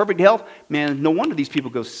you'll have perfect health, man, no wonder these people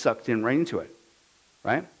go sucked in right into it.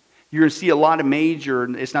 Right? You're going to see a lot of major,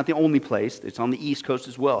 it's not the only place, it's on the East Coast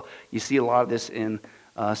as well. You see a lot of this in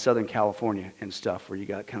Southern California and stuff, where you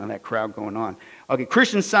got kind of that crowd going on. Okay,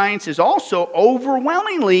 Christian Science is also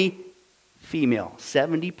overwhelmingly female.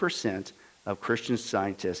 70% of Christian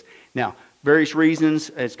scientists. Now, various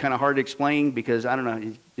reasons, it's kind of hard to explain because, I don't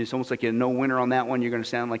know, it's almost like a no-winner on that one. You're going to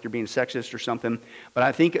sound like you're being sexist or something. But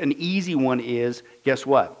I think an easy one is, guess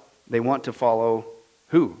what? They want to follow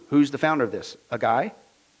who? Who's the founder of this? A guy?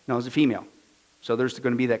 No, it's a female. So there's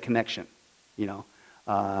going to be that connection,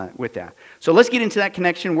 with that. So let's get into that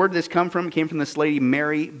connection. Where did this come from? It came from this lady,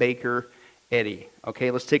 Mary Baker Eddy.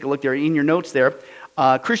 Okay, let's take a look there. In your notes there,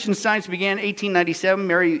 Christian Science began in 1897.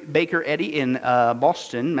 Mary Baker Eddy in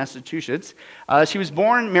Boston, Massachusetts. She was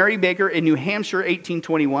born Mary Baker in New Hampshire,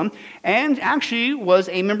 1821, and actually was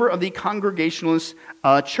a member of the Congregationalist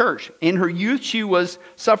Church. In her youth, she was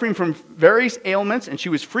suffering from various ailments, and she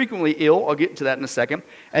was frequently ill. I'll get to that in a second.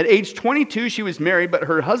 At age 22, she was married, but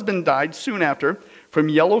her husband died soon after from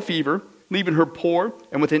yellow fever, leaving her poor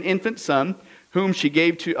and with an infant son, whom she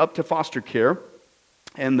gave up to foster care.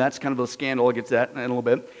 And that's kind of a scandal. I'll get to that in a little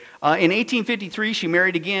bit. In 1853, she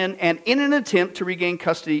married again, and in an attempt to regain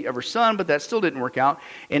custody of her son, but that still didn't work out.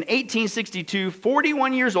 In 1862,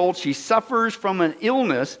 41 years old, she suffers from an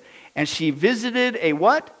illness, and she visited a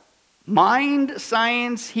what? Mind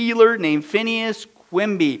science healer named Phineas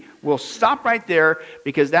Quimby. We'll stop right there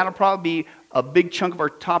because that'll probably be a big chunk of our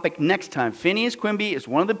topic next time. Phineas Quimby is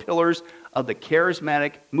one of the pillars of the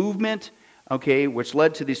charismatic movement, okay, which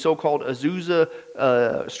led to the so-called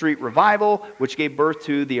Azusa Street Revival, which gave birth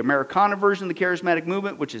to the Americana version of the charismatic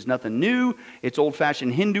movement, which is nothing new. It's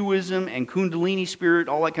old-fashioned Hinduism and Kundalini spirit,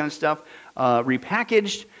 all that kind of stuff,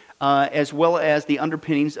 repackaged, as well as the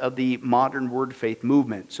underpinnings of the modern word faith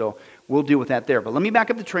movement. So we'll deal with that there. But let me back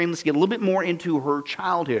up the train. Let's get a little bit more into her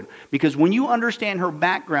childhood. Because when you understand her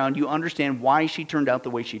background, you understand why she turned out the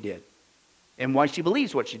way she did. And why she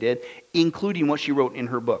believes what she did, including what she wrote in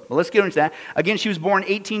her book. But let's get into that. Again, she was born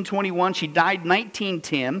 1821. She died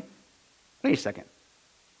 1910. Wait a second.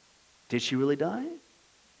 Did she really die?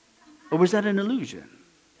 Or was that an illusion?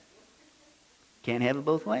 Can't have it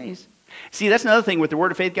both ways. See, that's another thing with the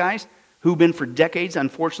Word of Faith guys who've been for decades,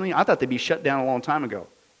 unfortunately. I thought they'd be shut down a long time ago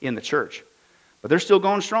in the church. But they're still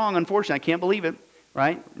going strong, unfortunately. I can't believe it,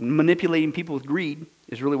 right? Manipulating people with greed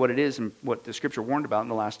is really what it is and what the Scripture warned about in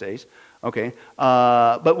the last days. Okay,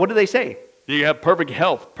 but what do they say? You have perfect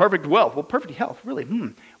health, perfect wealth. Well, perfect health, really?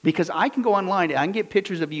 Because I can go online and I can get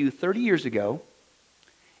pictures of you 30 years ago,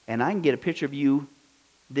 and I can get a picture of you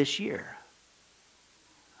this year.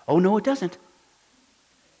 Oh, no, it doesn't.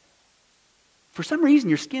 For some reason,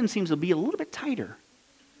 your skin seems to be a little bit tighter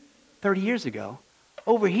 30 years ago.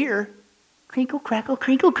 Over here, crinkle, crackle,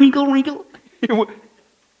 crinkle, crinkle, wrinkle.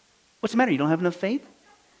 What's the matter? You don't have enough faith?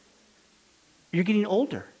 You're getting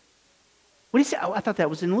older. What do you say? Oh, I thought that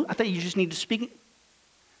was I thought you just need to speak.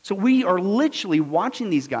 So we are literally watching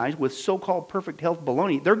these guys with so-called perfect health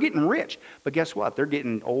baloney. They're getting rich. But guess what? They're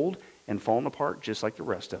getting old and falling apart just like the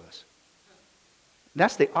rest of us.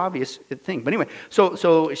 That's the obvious thing. But anyway,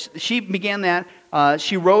 so she began that.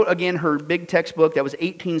 She wrote, again, her big textbook. That was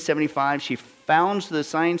 1875. She founds the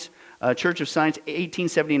Church of Science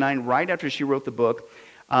 1879, right after she wrote the book.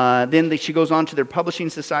 Then she goes on to their publishing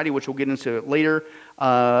society, which we'll get into later.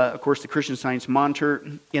 Of course, the Christian Science Monitor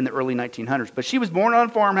in the early 1900s. But she was born on a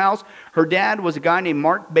farmhouse. Her dad was a guy named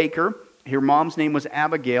Mark Baker. Her mom's name was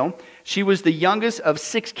Abigail. She was the youngest of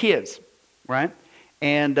 6 kids, right?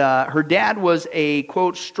 And her dad was a,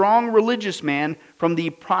 quote, strong religious man from the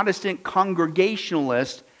Protestant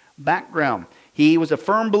Congregationalist background. He was a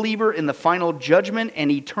firm believer in the final judgment and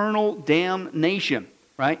eternal damnation,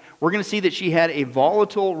 right? We're going to see that she had a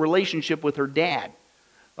volatile relationship with her dad.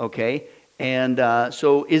 Okay? And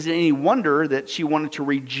so is it any wonder that she wanted to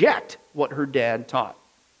reject what her dad taught?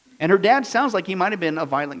 And her dad sounds like he might have been a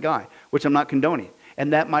violent guy, which I'm not condoning.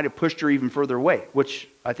 And that might have pushed her even further away, which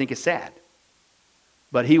I think is sad.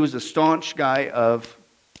 But he was a staunch guy of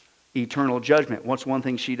eternal judgment. What's one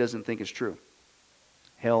thing she doesn't think is true?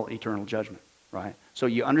 Hell, eternal judgment, right? So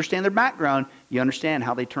you understand their background, you understand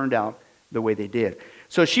how they turned out the way they did.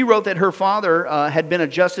 So she wrote that her father had been a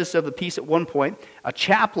justice of the peace at one point, a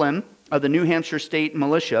chaplain of the New Hampshire State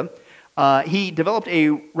Militia. He developed a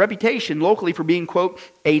reputation locally for being, quote,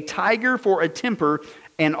 a tiger for a temper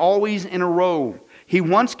and always in a row. He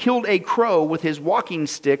once killed a crow with his walking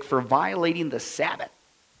stick for violating the Sabbath.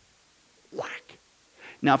 Whack.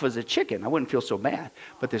 Now, if it was a chicken, I wouldn't feel so bad.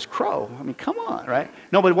 But this crow, I mean, come on, right?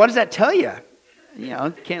 No, but what does that tell you?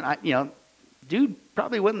 Dude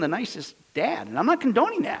probably wasn't the nicest dad. And I'm not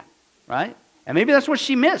condoning that, right? And maybe that's what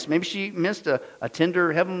she missed. Maybe she missed a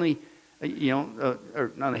tender heavenly,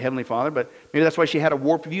 or not a heavenly father, but maybe that's why she had a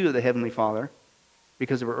warped view of the heavenly father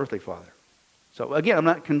because of her earthly father. So again, I'm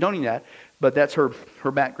not condoning that, but that's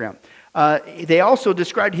her background. They also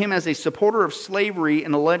described him as a supporter of slavery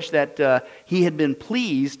and alleged that he had been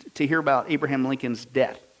pleased to hear about Abraham Lincoln's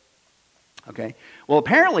death. Okay. Well,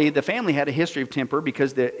 apparently the family had a history of temper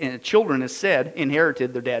because the children, as said,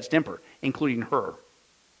 inherited their dad's temper, including her.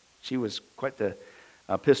 She was quite the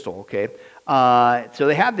pistol, okay? So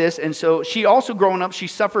they had this, and so she also, growing up, she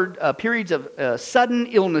suffered periods of sudden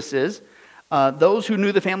illnesses. Those who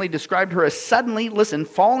knew the family described her as suddenly, listen,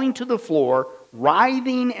 falling to the floor,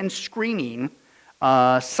 writhing and screaming,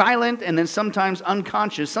 silent and then sometimes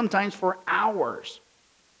unconscious, sometimes for hours.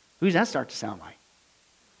 Who does that start to sound like?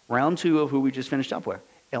 Round two of who we just finished up with,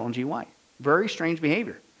 Ellen G. White. Very strange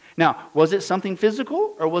behavior. Now, was it something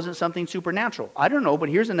physical or was it something supernatural? I don't know, but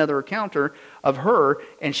here's another encounter of her,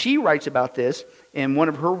 and she writes about this in one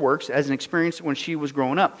of her works as an experience when she was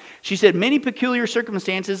growing up. She said, many peculiar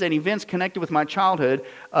circumstances and events connected with my childhood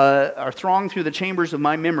are thronged through the chambers of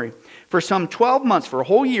my memory. For some 12 months, for a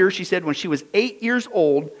whole year, she said, when she was 8 years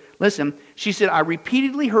old, listen, she said, I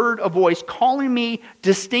repeatedly heard a voice calling me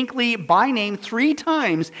distinctly by name 3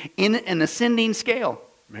 times in an ascending scale.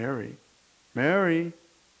 Mary, Mary,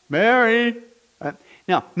 Mary.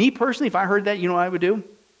 Now, me personally, if I heard that, you know what I would do?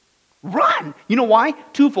 Run! You know why?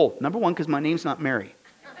 Twofold. Number one, because my name's not Mary.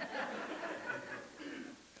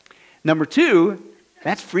 Number two,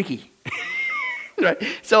 that's freaky. Right?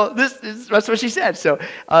 So that's what she said. So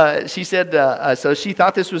she said, so she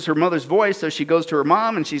thought this was her mother's voice. So she goes to her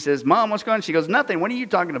mom and she says, Mom, what's going on? She goes, nothing. What are you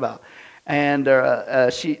talking about? And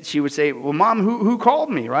she would say, well, Mom, who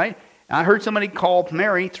called me, right? And I heard somebody call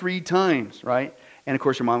Mary 3 times, right? And of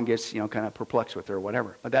course, her mom gets, kind of perplexed with her or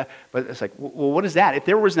whatever. But it's like, well, what is that? If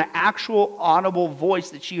there was an actual audible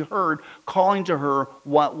voice that she heard calling to her,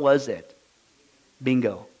 what was it?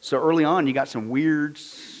 Bingo. So early on, you got some weird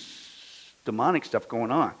demonic stuff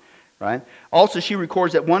going on, right? Also, she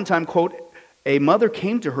records that one time, quote, a mother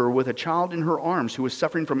came to her with a child in her arms who was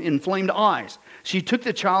suffering from inflamed eyes. She took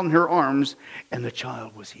the child in her arms, and the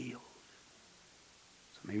child was healed.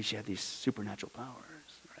 So maybe she had these supernatural powers.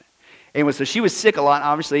 Anyway, so she was sick a lot,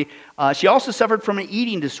 obviously. She also suffered from an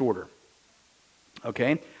eating disorder.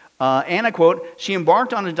 Okay? And I quote, she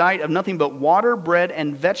embarked on a diet of nothing but water, bread,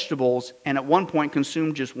 and vegetables, and at one point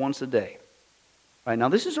consumed just once a day. All right, now,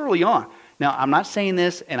 this is early on. Now, I'm not saying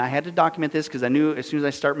this, and I had to document this because I knew as soon as I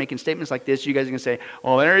start making statements like this, you guys are going to say,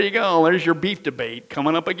 oh, there you go. There's your beef debate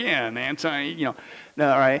coming up again. No,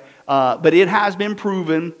 all right. But it has been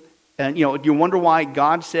proven. And, you wonder why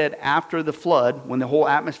God said after the flood, when the whole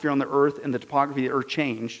atmosphere on the earth and the topography of the earth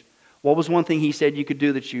changed, what was one thing he said you could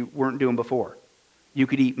do that you weren't doing before? You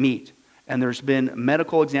could eat meat. And there's been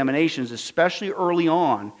medical examinations, especially early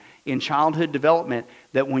on in childhood development,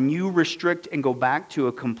 that when you restrict and go back to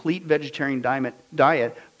a complete vegetarian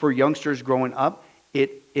diet for youngsters growing up,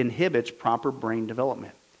 it inhibits proper brain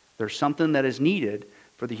development. There's something that is needed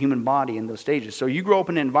for the human body in those stages. So you grow up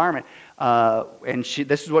in an environment, and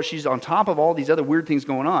this is what she's on top of all these other weird things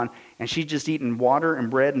going on, and she's just eating water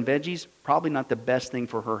and bread and veggies. Probably not the best thing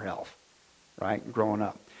for her health, right? Growing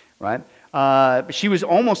up, right? She was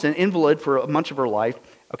almost an invalid for much of her life,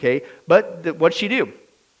 okay? But what'd she do?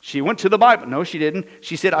 She went to the Bible. No, she didn't.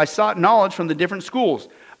 She said, I sought knowledge from the different schools.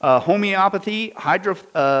 Homeopathy,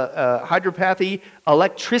 hydropathy,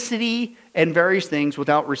 electricity, and various things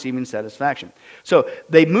without receiving satisfaction. So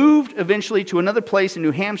they moved eventually to another place in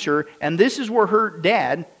New Hampshire, and this is where her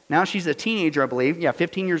dad, now she's a teenager, I believe,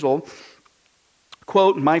 15 years old,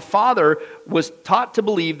 quote, my father was taught to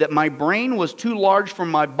believe that my brain was too large for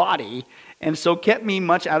my body, and so kept me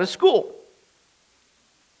much out of school.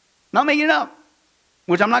 Not making it up.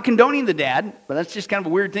 which I'm not condoning the dad, but that's just kind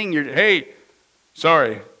of a weird thing. Hey,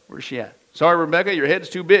 sorry, where's she at? Sorry, Rebecca, your head's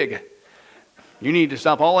too big. You need to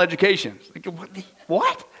stop all education. Like,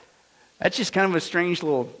 what? That's just kind of a strange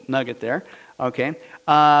little nugget there. Okay.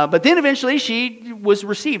 But then eventually she was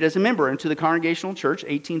received as a member into the Congregational Church,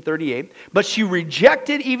 1838. But she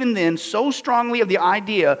rejected even then so strongly of the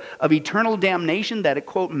idea of eternal damnation that it,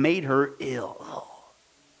 quote, made her ill.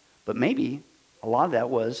 But maybe a lot of that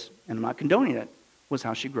was, and I'm not condoning it, was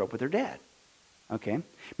how she grew up with her dad. Okay.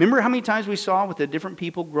 Remember how many times we saw with the different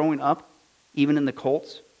people growing up, even in the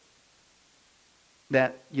cults,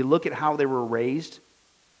 that you look at how they were raised,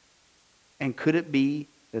 and could it be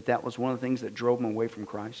that that was one of the things that drove them away from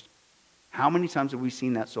Christ? How many times have we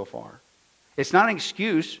seen that so far? It's not an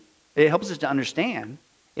excuse. It helps us to understand.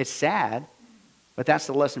 It's sad, but that's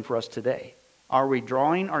the lesson for us today. Are we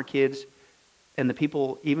drawing our kids and the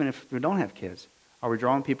people, even if we don't have kids, are we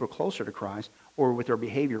drawing people closer to Christ, or with our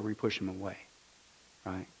behavior we push them away?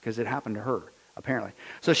 Right? Because it happened to her, apparently.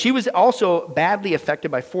 So she was also badly affected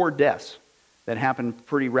by 4 deaths that happened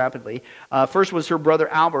pretty rapidly. First was her brother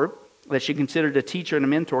Albert, that she considered a teacher and a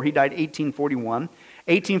mentor. He died 1841.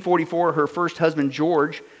 1844, her first husband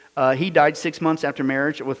George, he died 6 months after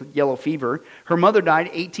marriage with yellow fever. Her mother died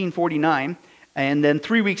 1849, and then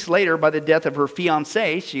 3 weeks later by the death of her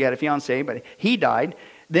fiancé. She had a fiancé, but he died.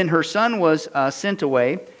 Then her son was sent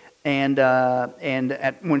away, and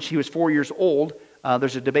when she was 4 years old,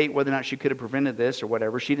 there's a debate whether or not she could have prevented this or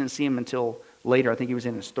whatever. She didn't see him until later. I think he was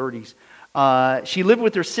in his 30s. She lived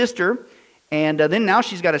with her sister, and then now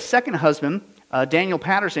she's got a second husband, Daniel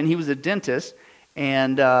Patterson. He was a dentist,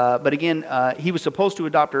 and but again, he was supposed to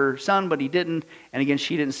adopt her son, but he didn't. And again,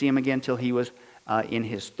 she didn't see him again until he was in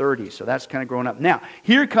his 30s. So that's kind of growing up. Now,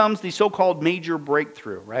 here comes the so-called major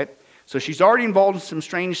breakthrough, right? So she's already involved in some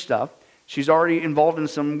strange stuff. She's already involved in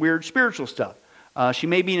some weird spiritual stuff. She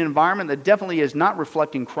may be in an environment that definitely is not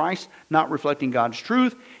reflecting Christ, not reflecting God's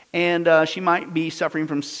truth, and she might be suffering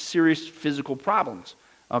from serious physical problems.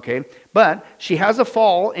 Okay, but she has a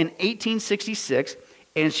fall in 1866,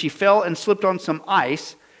 and she fell and slipped on some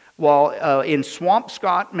ice while in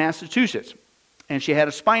Swampscott, Massachusetts, and she had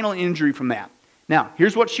a spinal injury from that. Now,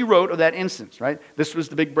 here's what she wrote of that instance, right? This was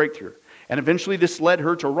the big breakthrough, and eventually this led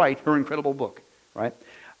her to write her incredible book, right?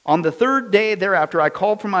 On the 3rd day thereafter, I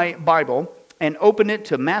called for my Bible and opened it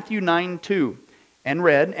to Matthew 9:2. And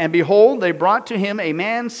read, and behold, they brought to him a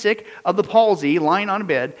man sick of the palsy, lying on a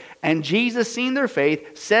bed. And Jesus, seeing their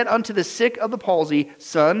faith, said unto the sick of the palsy,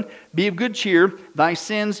 Son, be of good cheer, thy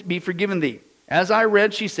sins be forgiven thee. As I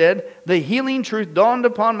read, she said, the healing truth dawned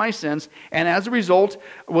upon my sense, and as a result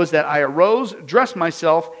was that I arose, dressed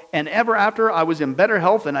myself, and ever after I was in better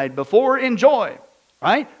health than I had before enjoyed.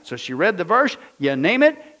 Right? So she read the verse, you name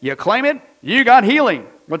it, you claim it, you got healing.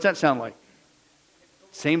 What's that sound like?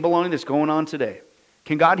 Same baloney that's going on today.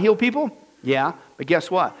 Can God heal people? Yeah, but guess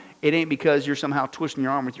what? It ain't because you're somehow twisting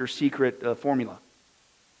your arm with your secret formula.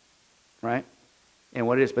 Right? And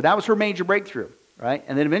what it is. But that was her major breakthrough. Right?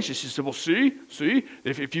 And then eventually she said, well, see,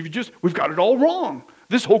 if you just, we've got it all wrong.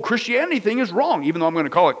 This whole Christianity thing is wrong, even though I'm going to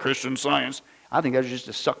call it Christian Science. I think that's just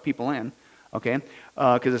to suck people in. Okay?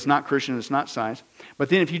 Because it's not Christian, it's not science. But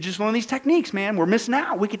then if you just learn these techniques, man, we're missing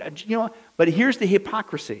out. We could, but here's the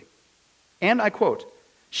hypocrisy. And I quote,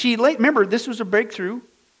 remember, this was a breakthrough,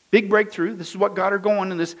 big breakthrough. This is what got her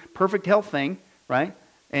going in this perfect health thing, right?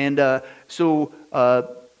 And so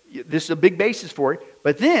this is a big basis for it.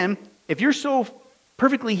 But then, if you're so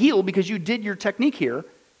perfectly healed because you did your technique here,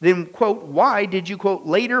 then, quote, why did you, quote,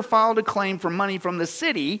 later file a claim for money from the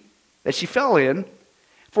city that she fell in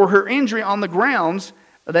for her injury on the grounds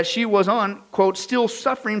that she was on, quote, still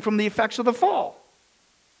suffering from the effects of the fall?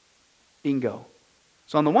 Bingo.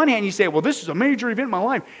 So on the one hand, you say, well, this is a major event in my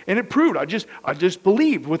life, and it proved I just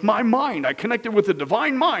believed with my mind. I connected with the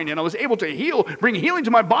divine mind, and I was able to bring healing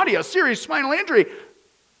to my body, a serious spinal injury.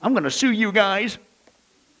 I'm going to sue you guys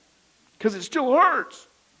because it still hurts.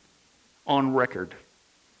 On record.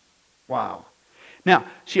 Wow. Now,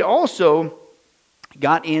 she also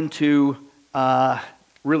got into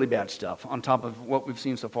really bad stuff on top of what we've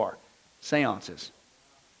seen so far. Seances.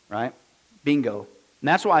 Right? Bingo. And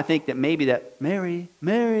that's why I think that maybe that Mary,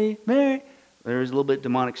 there's a little bit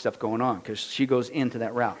demonic stuff going on because she goes into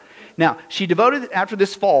that route. Now, she devoted, after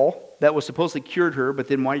this fall that was supposedly cured her, but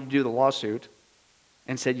then wanted to do the lawsuit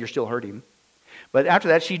and said, you're still hurting. But after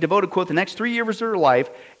that, she devoted, quote, the next 3 years of her life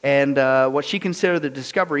and what she considered the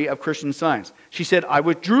discovery of Christian Science. She said, I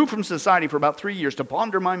withdrew from society for about 3 years to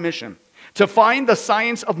ponder my mission, to find the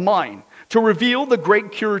science of mind, to reveal the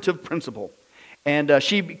great curative principle. And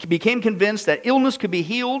she became convinced that illness could be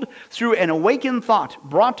healed through an awakened thought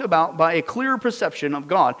brought about by a clear perception of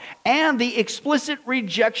God and the explicit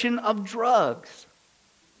rejection of drugs.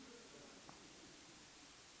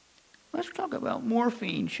 Let's talk about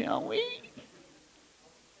morphine, shall we?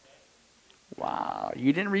 Wow,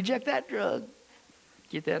 you didn't reject that drug.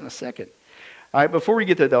 Get that in a second. All right, before we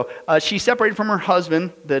get there, though, she separated from her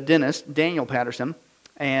husband, the dentist, Daniel Patterson.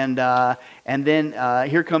 And then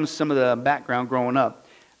here comes some of the background growing up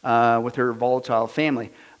with her volatile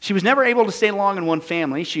family. She was never able to stay long in one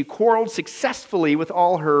family. She quarreled successfully with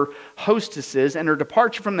all her hostesses, and her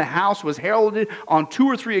departure from the house was heralded on 2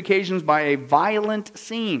 or 3 occasions by a violent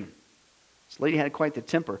scene. This lady had quite the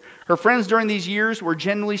temper. Her friends during these years were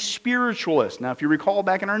generally spiritualists. Now, if you recall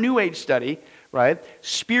back in our New Age study, right,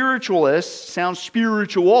 spiritualists sounds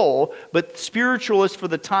spiritual, but spiritualists for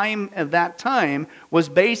the time of that time was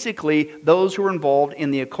basically those who were involved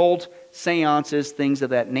in the occult, seances, things of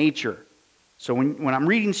that nature. So when I'm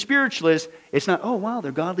reading spiritualists, it's not, oh, wow,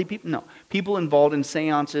 they're godly people. No, people involved in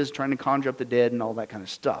seances, trying to conjure up the dead and all that kind of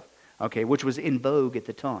stuff, okay, which was in vogue at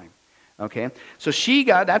the time. Okay, so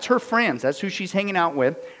that's her friends. That's who she's hanging out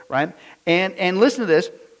with, right? And listen to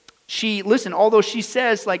this. Although she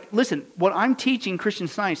says, listen, what I'm teaching Christian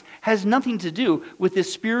Science has nothing to do with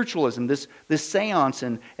this spiritualism, this seance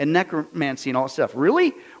and necromancy and all that stuff.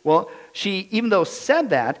 Really? Well, she, even though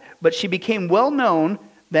said that, but she became well known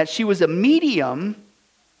that she was a medium,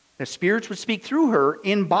 that spirits would speak through her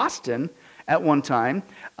in Boston at one time.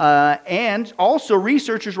 And also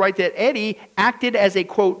researchers write that Eddie acted as a,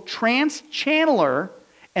 quote, trance channeler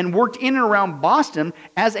and worked in and around Boston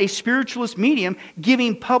as a spiritualist medium,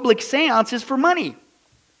 giving public seances for money.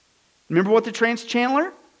 Remember what the trance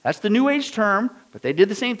channeler? That's the New Age term, but they did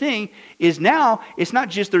the same thing. Is now, it's not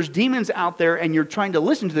just there's demons out there and you're trying to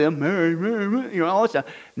listen to them, all that stuff.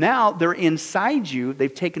 Now they're inside you.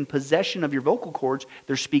 They've taken possession of your vocal cords.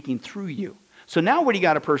 They're speaking through you. So now what do you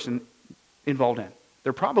got a person involved in?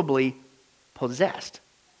 They're probably possessed,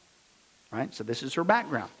 right? So this is her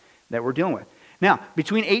background that we're dealing with. Now,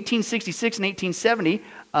 between 1866 and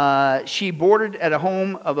 1870, she boarded at a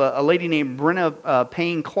home of a lady named Brenna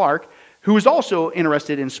Payne Clark, who was also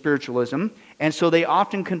interested in spiritualism, and so they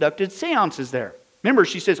often conducted seances there. Remember,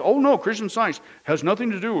 she says, oh no, Christian Science has nothing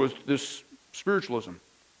to do with this spiritualism,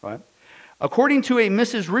 right? According to a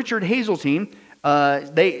Mrs. Richard Hazeltine,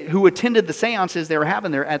 who attended the seances they were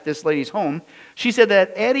having there at this lady's home, she said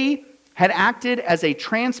that Eddie had acted as a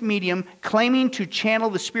trance medium claiming to channel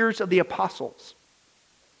the spirits of the apostles.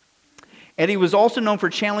 Eddie was also known for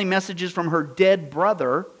channeling messages from her dead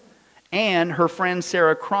brother and her friend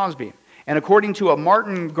Sarah Crosby. And according to a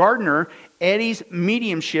Martin Gardner, Eddie's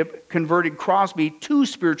mediumship converted Crosby to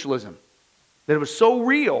spiritualism. That it was so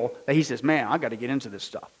real that he says, man, I got to get into this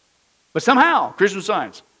stuff. But somehow, Christian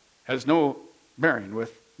Science has no bearing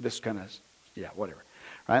with this kind of, whatever.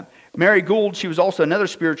 Right? Mary Gould, she was also another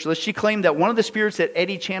spiritualist. She claimed that one of the spirits that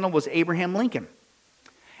Eddie channeled was Abraham Lincoln.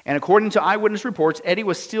 And according to eyewitness reports, Eddie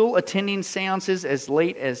was still attending seances as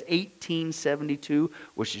late as 1872,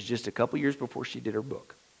 which is just a couple years before she did her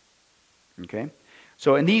book. Okay?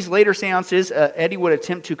 So in these later seances, Eddie would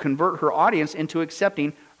attempt to convert her audience into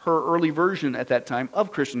accepting her early version at that time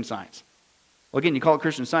of Christian Science. Well, again, you call it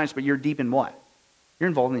Christian Science, but you're deep in what? You're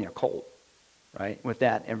involved in the occult. Right, with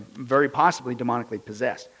that, and very possibly demonically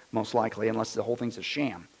possessed, most likely, unless the whole thing's a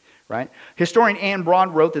sham, right? Historian Ann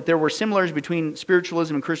Broad wrote that there were similarities between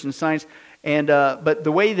spiritualism and Christian Science, and but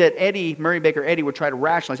the way that Mary Baker Eddy would try to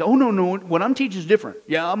rationalize, oh, no, what I'm teaching is different.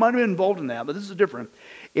 Yeah, I might have been involved in that, but this is different.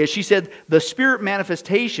 Is she said the spirit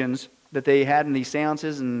manifestations that they had in these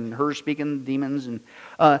seances and her speaking demons, and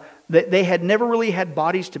they had never really had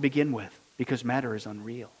bodies to begin with because matter is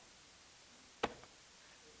unreal.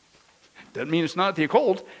 Doesn't mean it's not the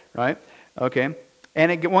occult, right? Okay.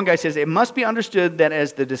 And again, one guy says, it must be understood that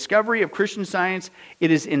as the discovery of Christian Science,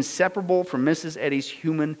 it is inseparable from Mrs. Eddy's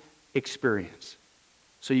human experience.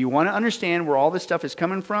 So you want to understand where all this stuff is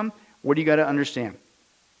coming from? What do you got to understand?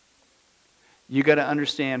 You got to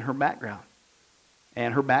understand her background.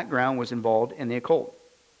 And her background was involved in the occult.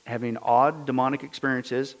 Having odd demonic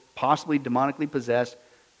experiences, possibly demonically possessed.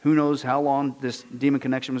 Who knows how long this demon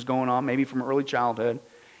connection was going on, maybe from early childhood.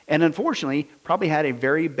 And unfortunately, probably had a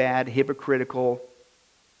very bad, hypocritical,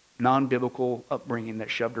 non-biblical upbringing that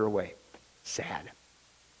shoved her away. Sad.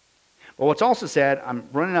 Well, what's also sad, I'm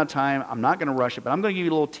running out of time. I'm not going to rush it, but I'm going to give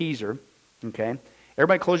you a little teaser. Okay?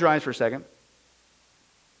 Everybody close your eyes for a second.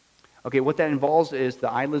 Okay, what that involves is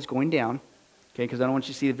the eyelids going down. Okay, because I don't want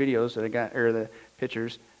you to see the videos that I got, or the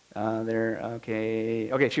pictures there. Okay,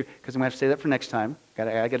 sure, because I'm going to have to say that for next time.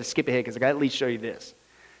 I got to skip ahead because I got to at least show you this.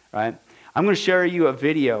 All right? I'm going to share you a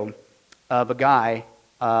video of a guy.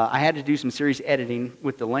 I had to do some serious editing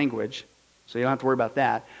with the language, so you don't have to worry about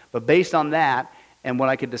that. But based on that and what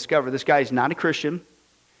I could discover, this guy is not a Christian,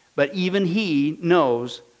 but even he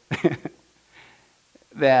knows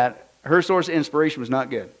that her source of inspiration was not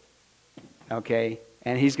good. Okay?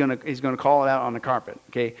 And he's going to call it out on the carpet.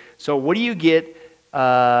 Okay? So what do you get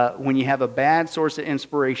when you have a bad source of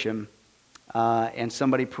inspiration and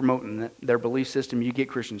somebody promoting their belief system? You get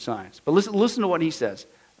Christian Science. But listen to what he says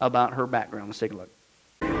about her background. Let's take a look.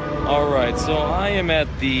 All right, so I am at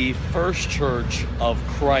the First Church of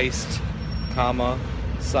Christ,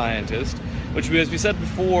 Scientist, which, as we said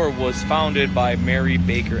before, was founded by Mary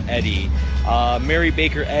Baker Eddy. Mary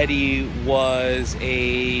Baker Eddy was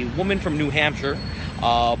a woman from New Hampshire,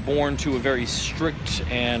 born to a very strict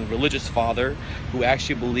and religious father who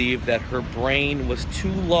actually believed that her brain was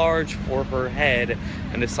too large for her head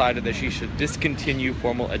and decided that she should discontinue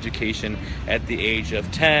formal education at the age of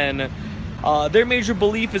 10. Their major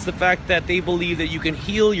belief is the fact that they believe that you can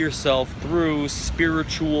heal yourself through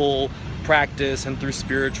spiritual practice and through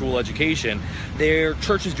spiritual education. Their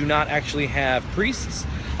churches do not actually have priests.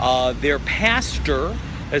 Their pastor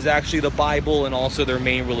is actually the Bible and also their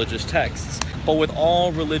main religious texts. But with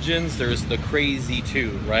all religions, there's the crazy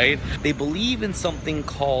too, right? They believe in something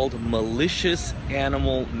called malicious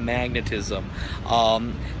animal magnetism.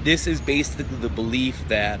 This is basically the belief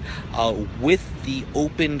that with the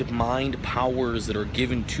opened mind powers that are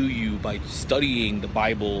given to you by studying the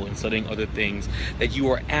Bible and studying other things, that you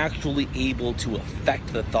are actually able to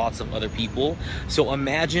affect the thoughts of other people. So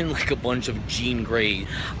imagine like a bunch of Jean Grey.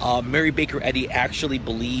 Mary Baker Eddy actually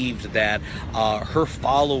believed that her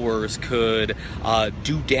followers could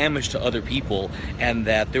do damage to other people, and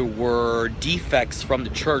that there were defects from the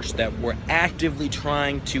church that were actively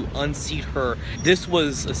trying to unseat her. This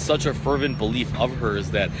was such a fervent belief of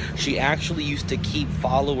hers that she actually used to keep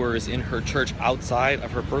followers in her church outside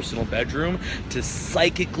of her personal bedroom to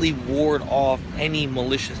psychically ward off any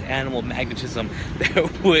malicious animal magnetism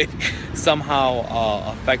that would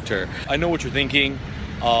somehow affect her. I know what you're thinking.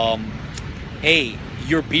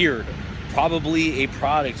 Your beard, probably a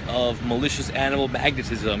product of malicious animal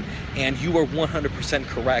magnetism, and you are 100%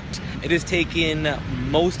 correct. It has taken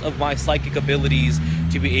most of my psychic abilities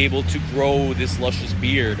to be able to grow this luscious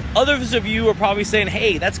beard. Others of you are probably saying,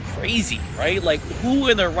 hey, that's crazy, right? Like, who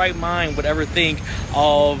in their right mind would ever think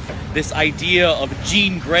of this idea of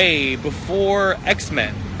Jean Grey before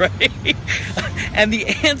X-Men, right? And the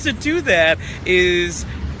answer to that is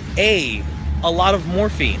a lot of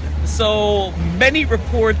morphine. So many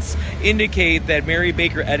reports indicate that Mary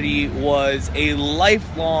Baker Eddy was a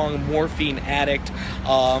lifelong morphine addict.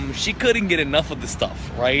 She couldn't get enough of the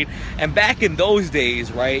stuff, right? And back in those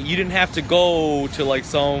days, right, you didn't have to go to like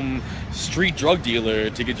some street drug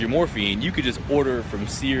dealer to get your morphine. You could just order from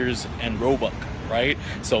Sears and Roebuck, right?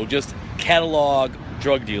 So just catalog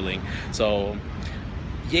drug dealing. So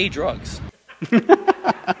yay drugs.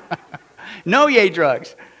 No yay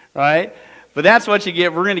drugs, right? But that's what you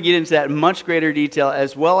get. We're going to get into that in much greater detail,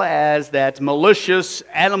 as well as that malicious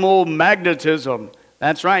animal magnetism.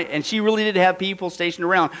 That's right. And she really did have people stationed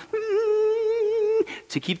around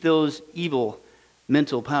to keep those evil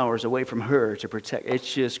mental powers away from her to protect.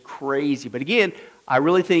 It's just crazy. But again, I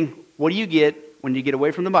really think, what do you get when you get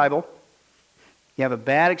away from the Bible? You have a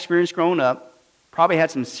bad experience growing up, probably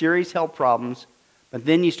had some serious health problems, but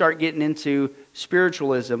then you start getting into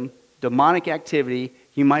spiritualism, demonic activity.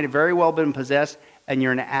 You might have very well been possessed, and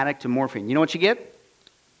you're an addict to morphine. You know what you get?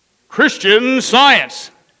 Christian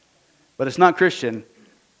Science. But it's not Christian,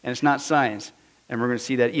 and it's not science. And we're going to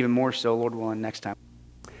see that even more so, Lord willing, next time.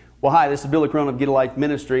 Well, hi, this is Billy Crone of Get a Life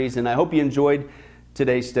Ministries, and I hope you enjoyed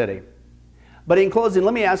today's study. But in closing,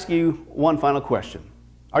 let me ask you one final question.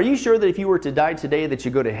 Are you sure that if you were to die today that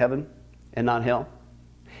you go to heaven and not hell?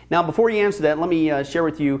 Now, before you answer that, let me share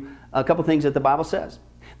with you a couple things that the Bible says.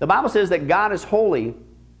 The Bible says that God is holy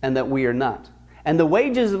and that we are not. And the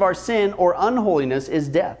wages of our sin or unholiness is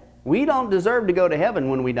death. We don't deserve to go to heaven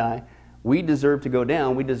when we die. We deserve to go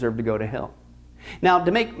down. We deserve to go to hell. Now,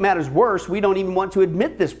 to make matters worse, we don't even want to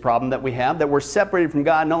admit this problem that we have, that we're separated from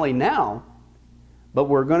God not only now, but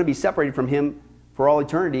we're going to be separated from Him for all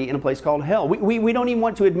eternity in a place called hell. We don't even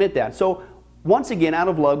want to admit that. So, once again, out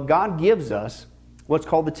of love, God gives us what's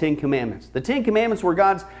called the Ten Commandments. The Ten Commandments were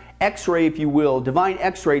God's X-ray, if you will, divine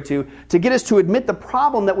X-ray to get us to admit the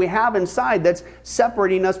problem that we have inside that's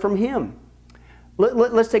separating us from Him.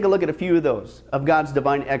 Let's take a look at a few of those, of God's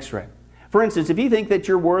divine X-ray. For instance, if you think that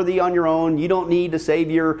you're worthy on your own, you don't need a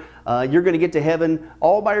Savior, you're going to get to heaven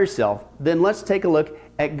all by yourself, then let's take a look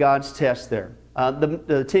at God's test there.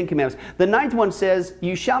 the Ten Commandments. The ninth one says,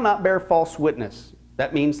 you shall not bear false witness.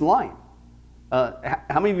 That means lying. How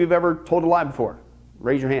many of you have ever told a lie before?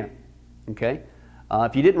 Raise your hand. Okay?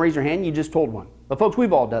 If you didn't raise your hand, you just told one. But folks,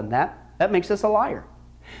 we've all done that. That makes us a liar.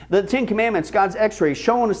 The Ten Commandments, God's x-ray,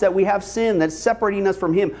 showing us that we have sin that's separating us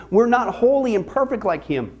from Him. We're not holy and perfect like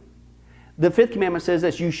Him. The fifth commandment says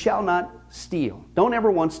this, you shall not steal. Don't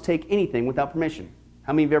ever once take anything without permission.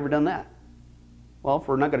 How many of you have ever done that? Well, if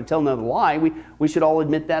we're not going to tell another lie, we should all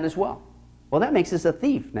admit that as well. Well, that makes us a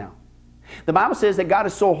thief now. The Bible says that God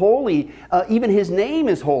is so holy, even His name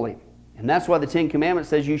is holy. And that's why the Ten Commandments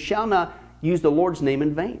says you shall not use the Lord's name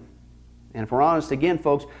in vain. And if we're honest again,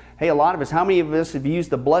 folks, hey, a lot of us, how many of us have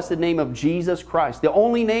used the blessed name of Jesus Christ, the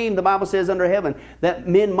only name the Bible says under heaven that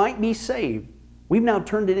men might be saved? We've now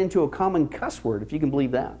turned it into a common cuss word, if you can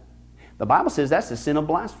believe that. The Bible says that's the sin of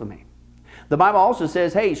blasphemy. The Bible also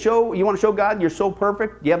says, hey, you want to show God you're so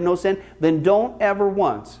perfect, you have no sin, then don't ever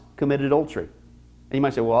once commit adultery. And you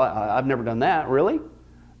might say, well, I've never done that. Really?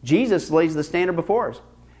 Jesus lays the standard before us.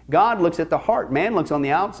 God looks at the heart. Man looks on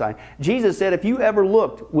the outside. Jesus said, if you ever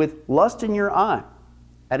looked with lust in your eye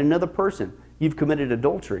at another person, you've committed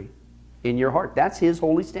adultery in your heart. That's His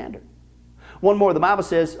holy standard. One more, the Bible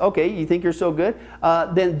says, okay, you think you're so good?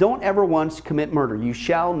 Then don't ever once commit murder. You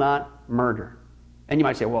shall not murder. And you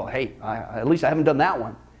might say, well, hey, at least I haven't done that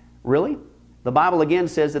one. Really? The Bible again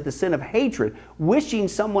says that the sin of hatred, wishing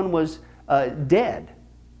someone was dead,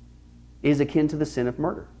 is akin to the sin of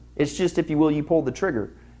murder. It's just, if you will, you pull the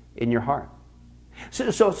trigger in your heart.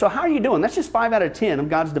 So how are you doing? That's just 5 out of 10 of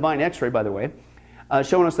God's divine x-ray, by the way,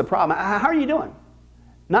 showing us the problem. How are you doing?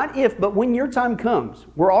 Not if, but when your time comes,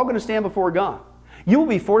 we're all going to stand before God. You will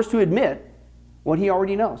be forced to admit what He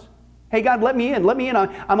already knows. Hey, God, let me in. Let me in.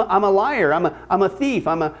 I'm a liar. I'm a thief.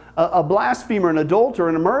 I'm a blasphemer, an adulterer,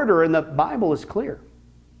 and a murderer. And the Bible is clear.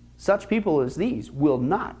 Such people as these will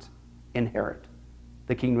not inherit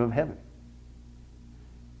the kingdom of heaven.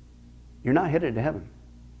 You're not headed to heaven.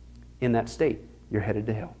 In that state, you're headed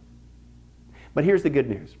to hell. But here's the good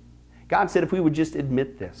news. God said if we would just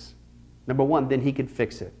admit this, number one, then He could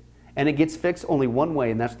fix it. And it gets fixed only one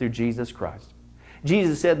way, and that's through Jesus Christ.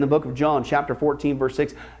 Jesus said in the book of John, chapter 14, verse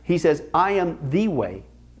 6, He says, I am the way,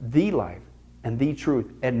 the life, and the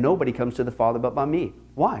truth, and nobody comes to the Father but by me.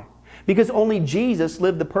 Why? Because only Jesus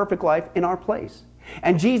lived the perfect life in our place.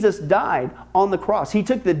 And Jesus died on the cross. He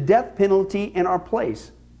took the death penalty in our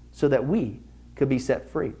place so that we could be set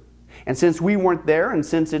free. And since we weren't there, and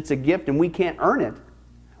since it's a gift and we can't earn it,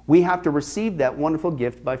 we have to receive that wonderful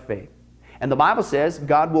gift by faith. And the Bible says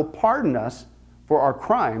God will pardon us for our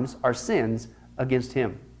crimes, our sins against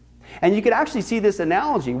Him. And you could actually see this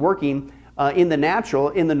analogy working in the natural,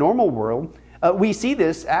 in the normal world. We see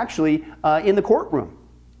this actually in the courtroom.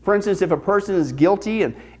 For instance, if a person is guilty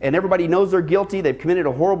and everybody knows they're guilty, they've committed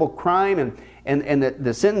a horrible crime, and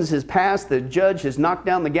the sentence has passed, the judge has knocked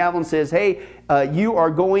down the gavel and says, hey, you are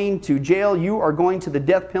going to jail, you are going to the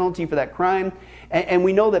death penalty for that crime. And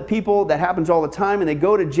we know that people, that happens all the time, and they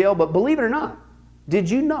go to jail. But believe it or not, did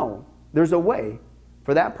you know there's a way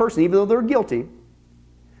for that person, even though they're guilty,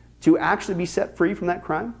 to actually be set free from that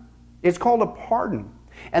crime? It's called a pardon.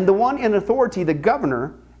 And the one in authority, the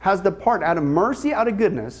governor, has the part out of mercy, out of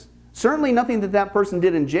goodness. Certainly nothing that person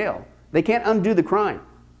did in jail. They can't undo the crime.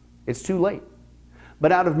 It's too late.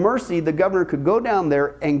 But out of mercy, the governor could go down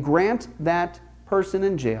there and grant that person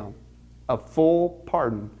in jail a full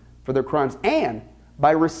pardon for their crimes. And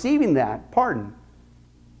by receiving that pardon,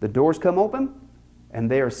 the doors come open and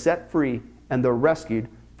they are set free and they're rescued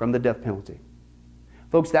from the death penalty.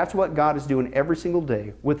 Folks, that's what God is doing every single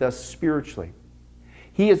day with us spiritually.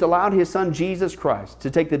 He has allowed His Son, Jesus Christ,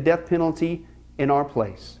 to take the death penalty in our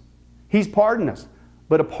place. He's pardoned us,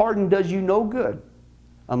 but a pardon does you no good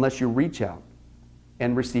unless you reach out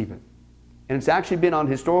and receive it. And it's actually been on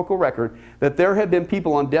historical record that there have been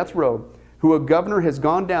people on death row who a governor has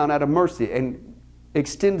gone down out of mercy and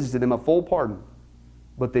extended to them a full pardon,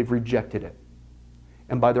 but they've rejected it.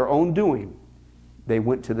 And by their own doing, they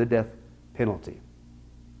went to the death penalty.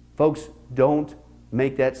 Folks, don't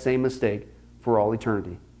make that same mistake for all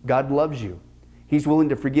eternity. God loves you. He's willing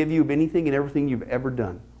to forgive you of anything and everything you've ever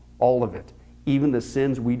done. All of it. Even the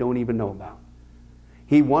sins we don't even know about.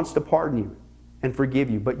 He wants to pardon you and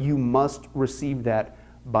forgive you, but you must receive that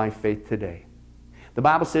by faith today. The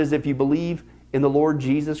Bible says if you believe in the Lord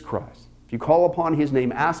Jesus Christ, if you call upon His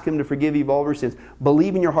name, ask Him to forgive you of all your sins,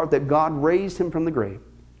 believe in your heart that God raised Him from the grave,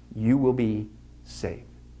 you will be saved.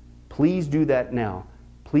 Please do that now.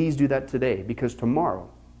 Please do that today, because tomorrow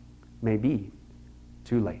may be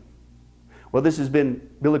too late. Well, this has been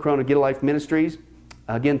Billy Crone of Get a Life Ministries.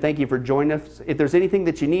 Again, thank you for joining us. If there's anything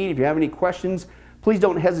that you need, if you have any questions, please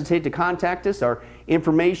don't hesitate to contact us. Our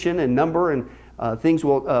information and number and things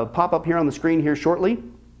will pop up here on the screen here shortly.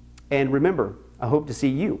 And remember, I hope to see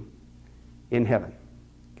you in heaven.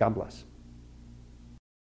 God bless.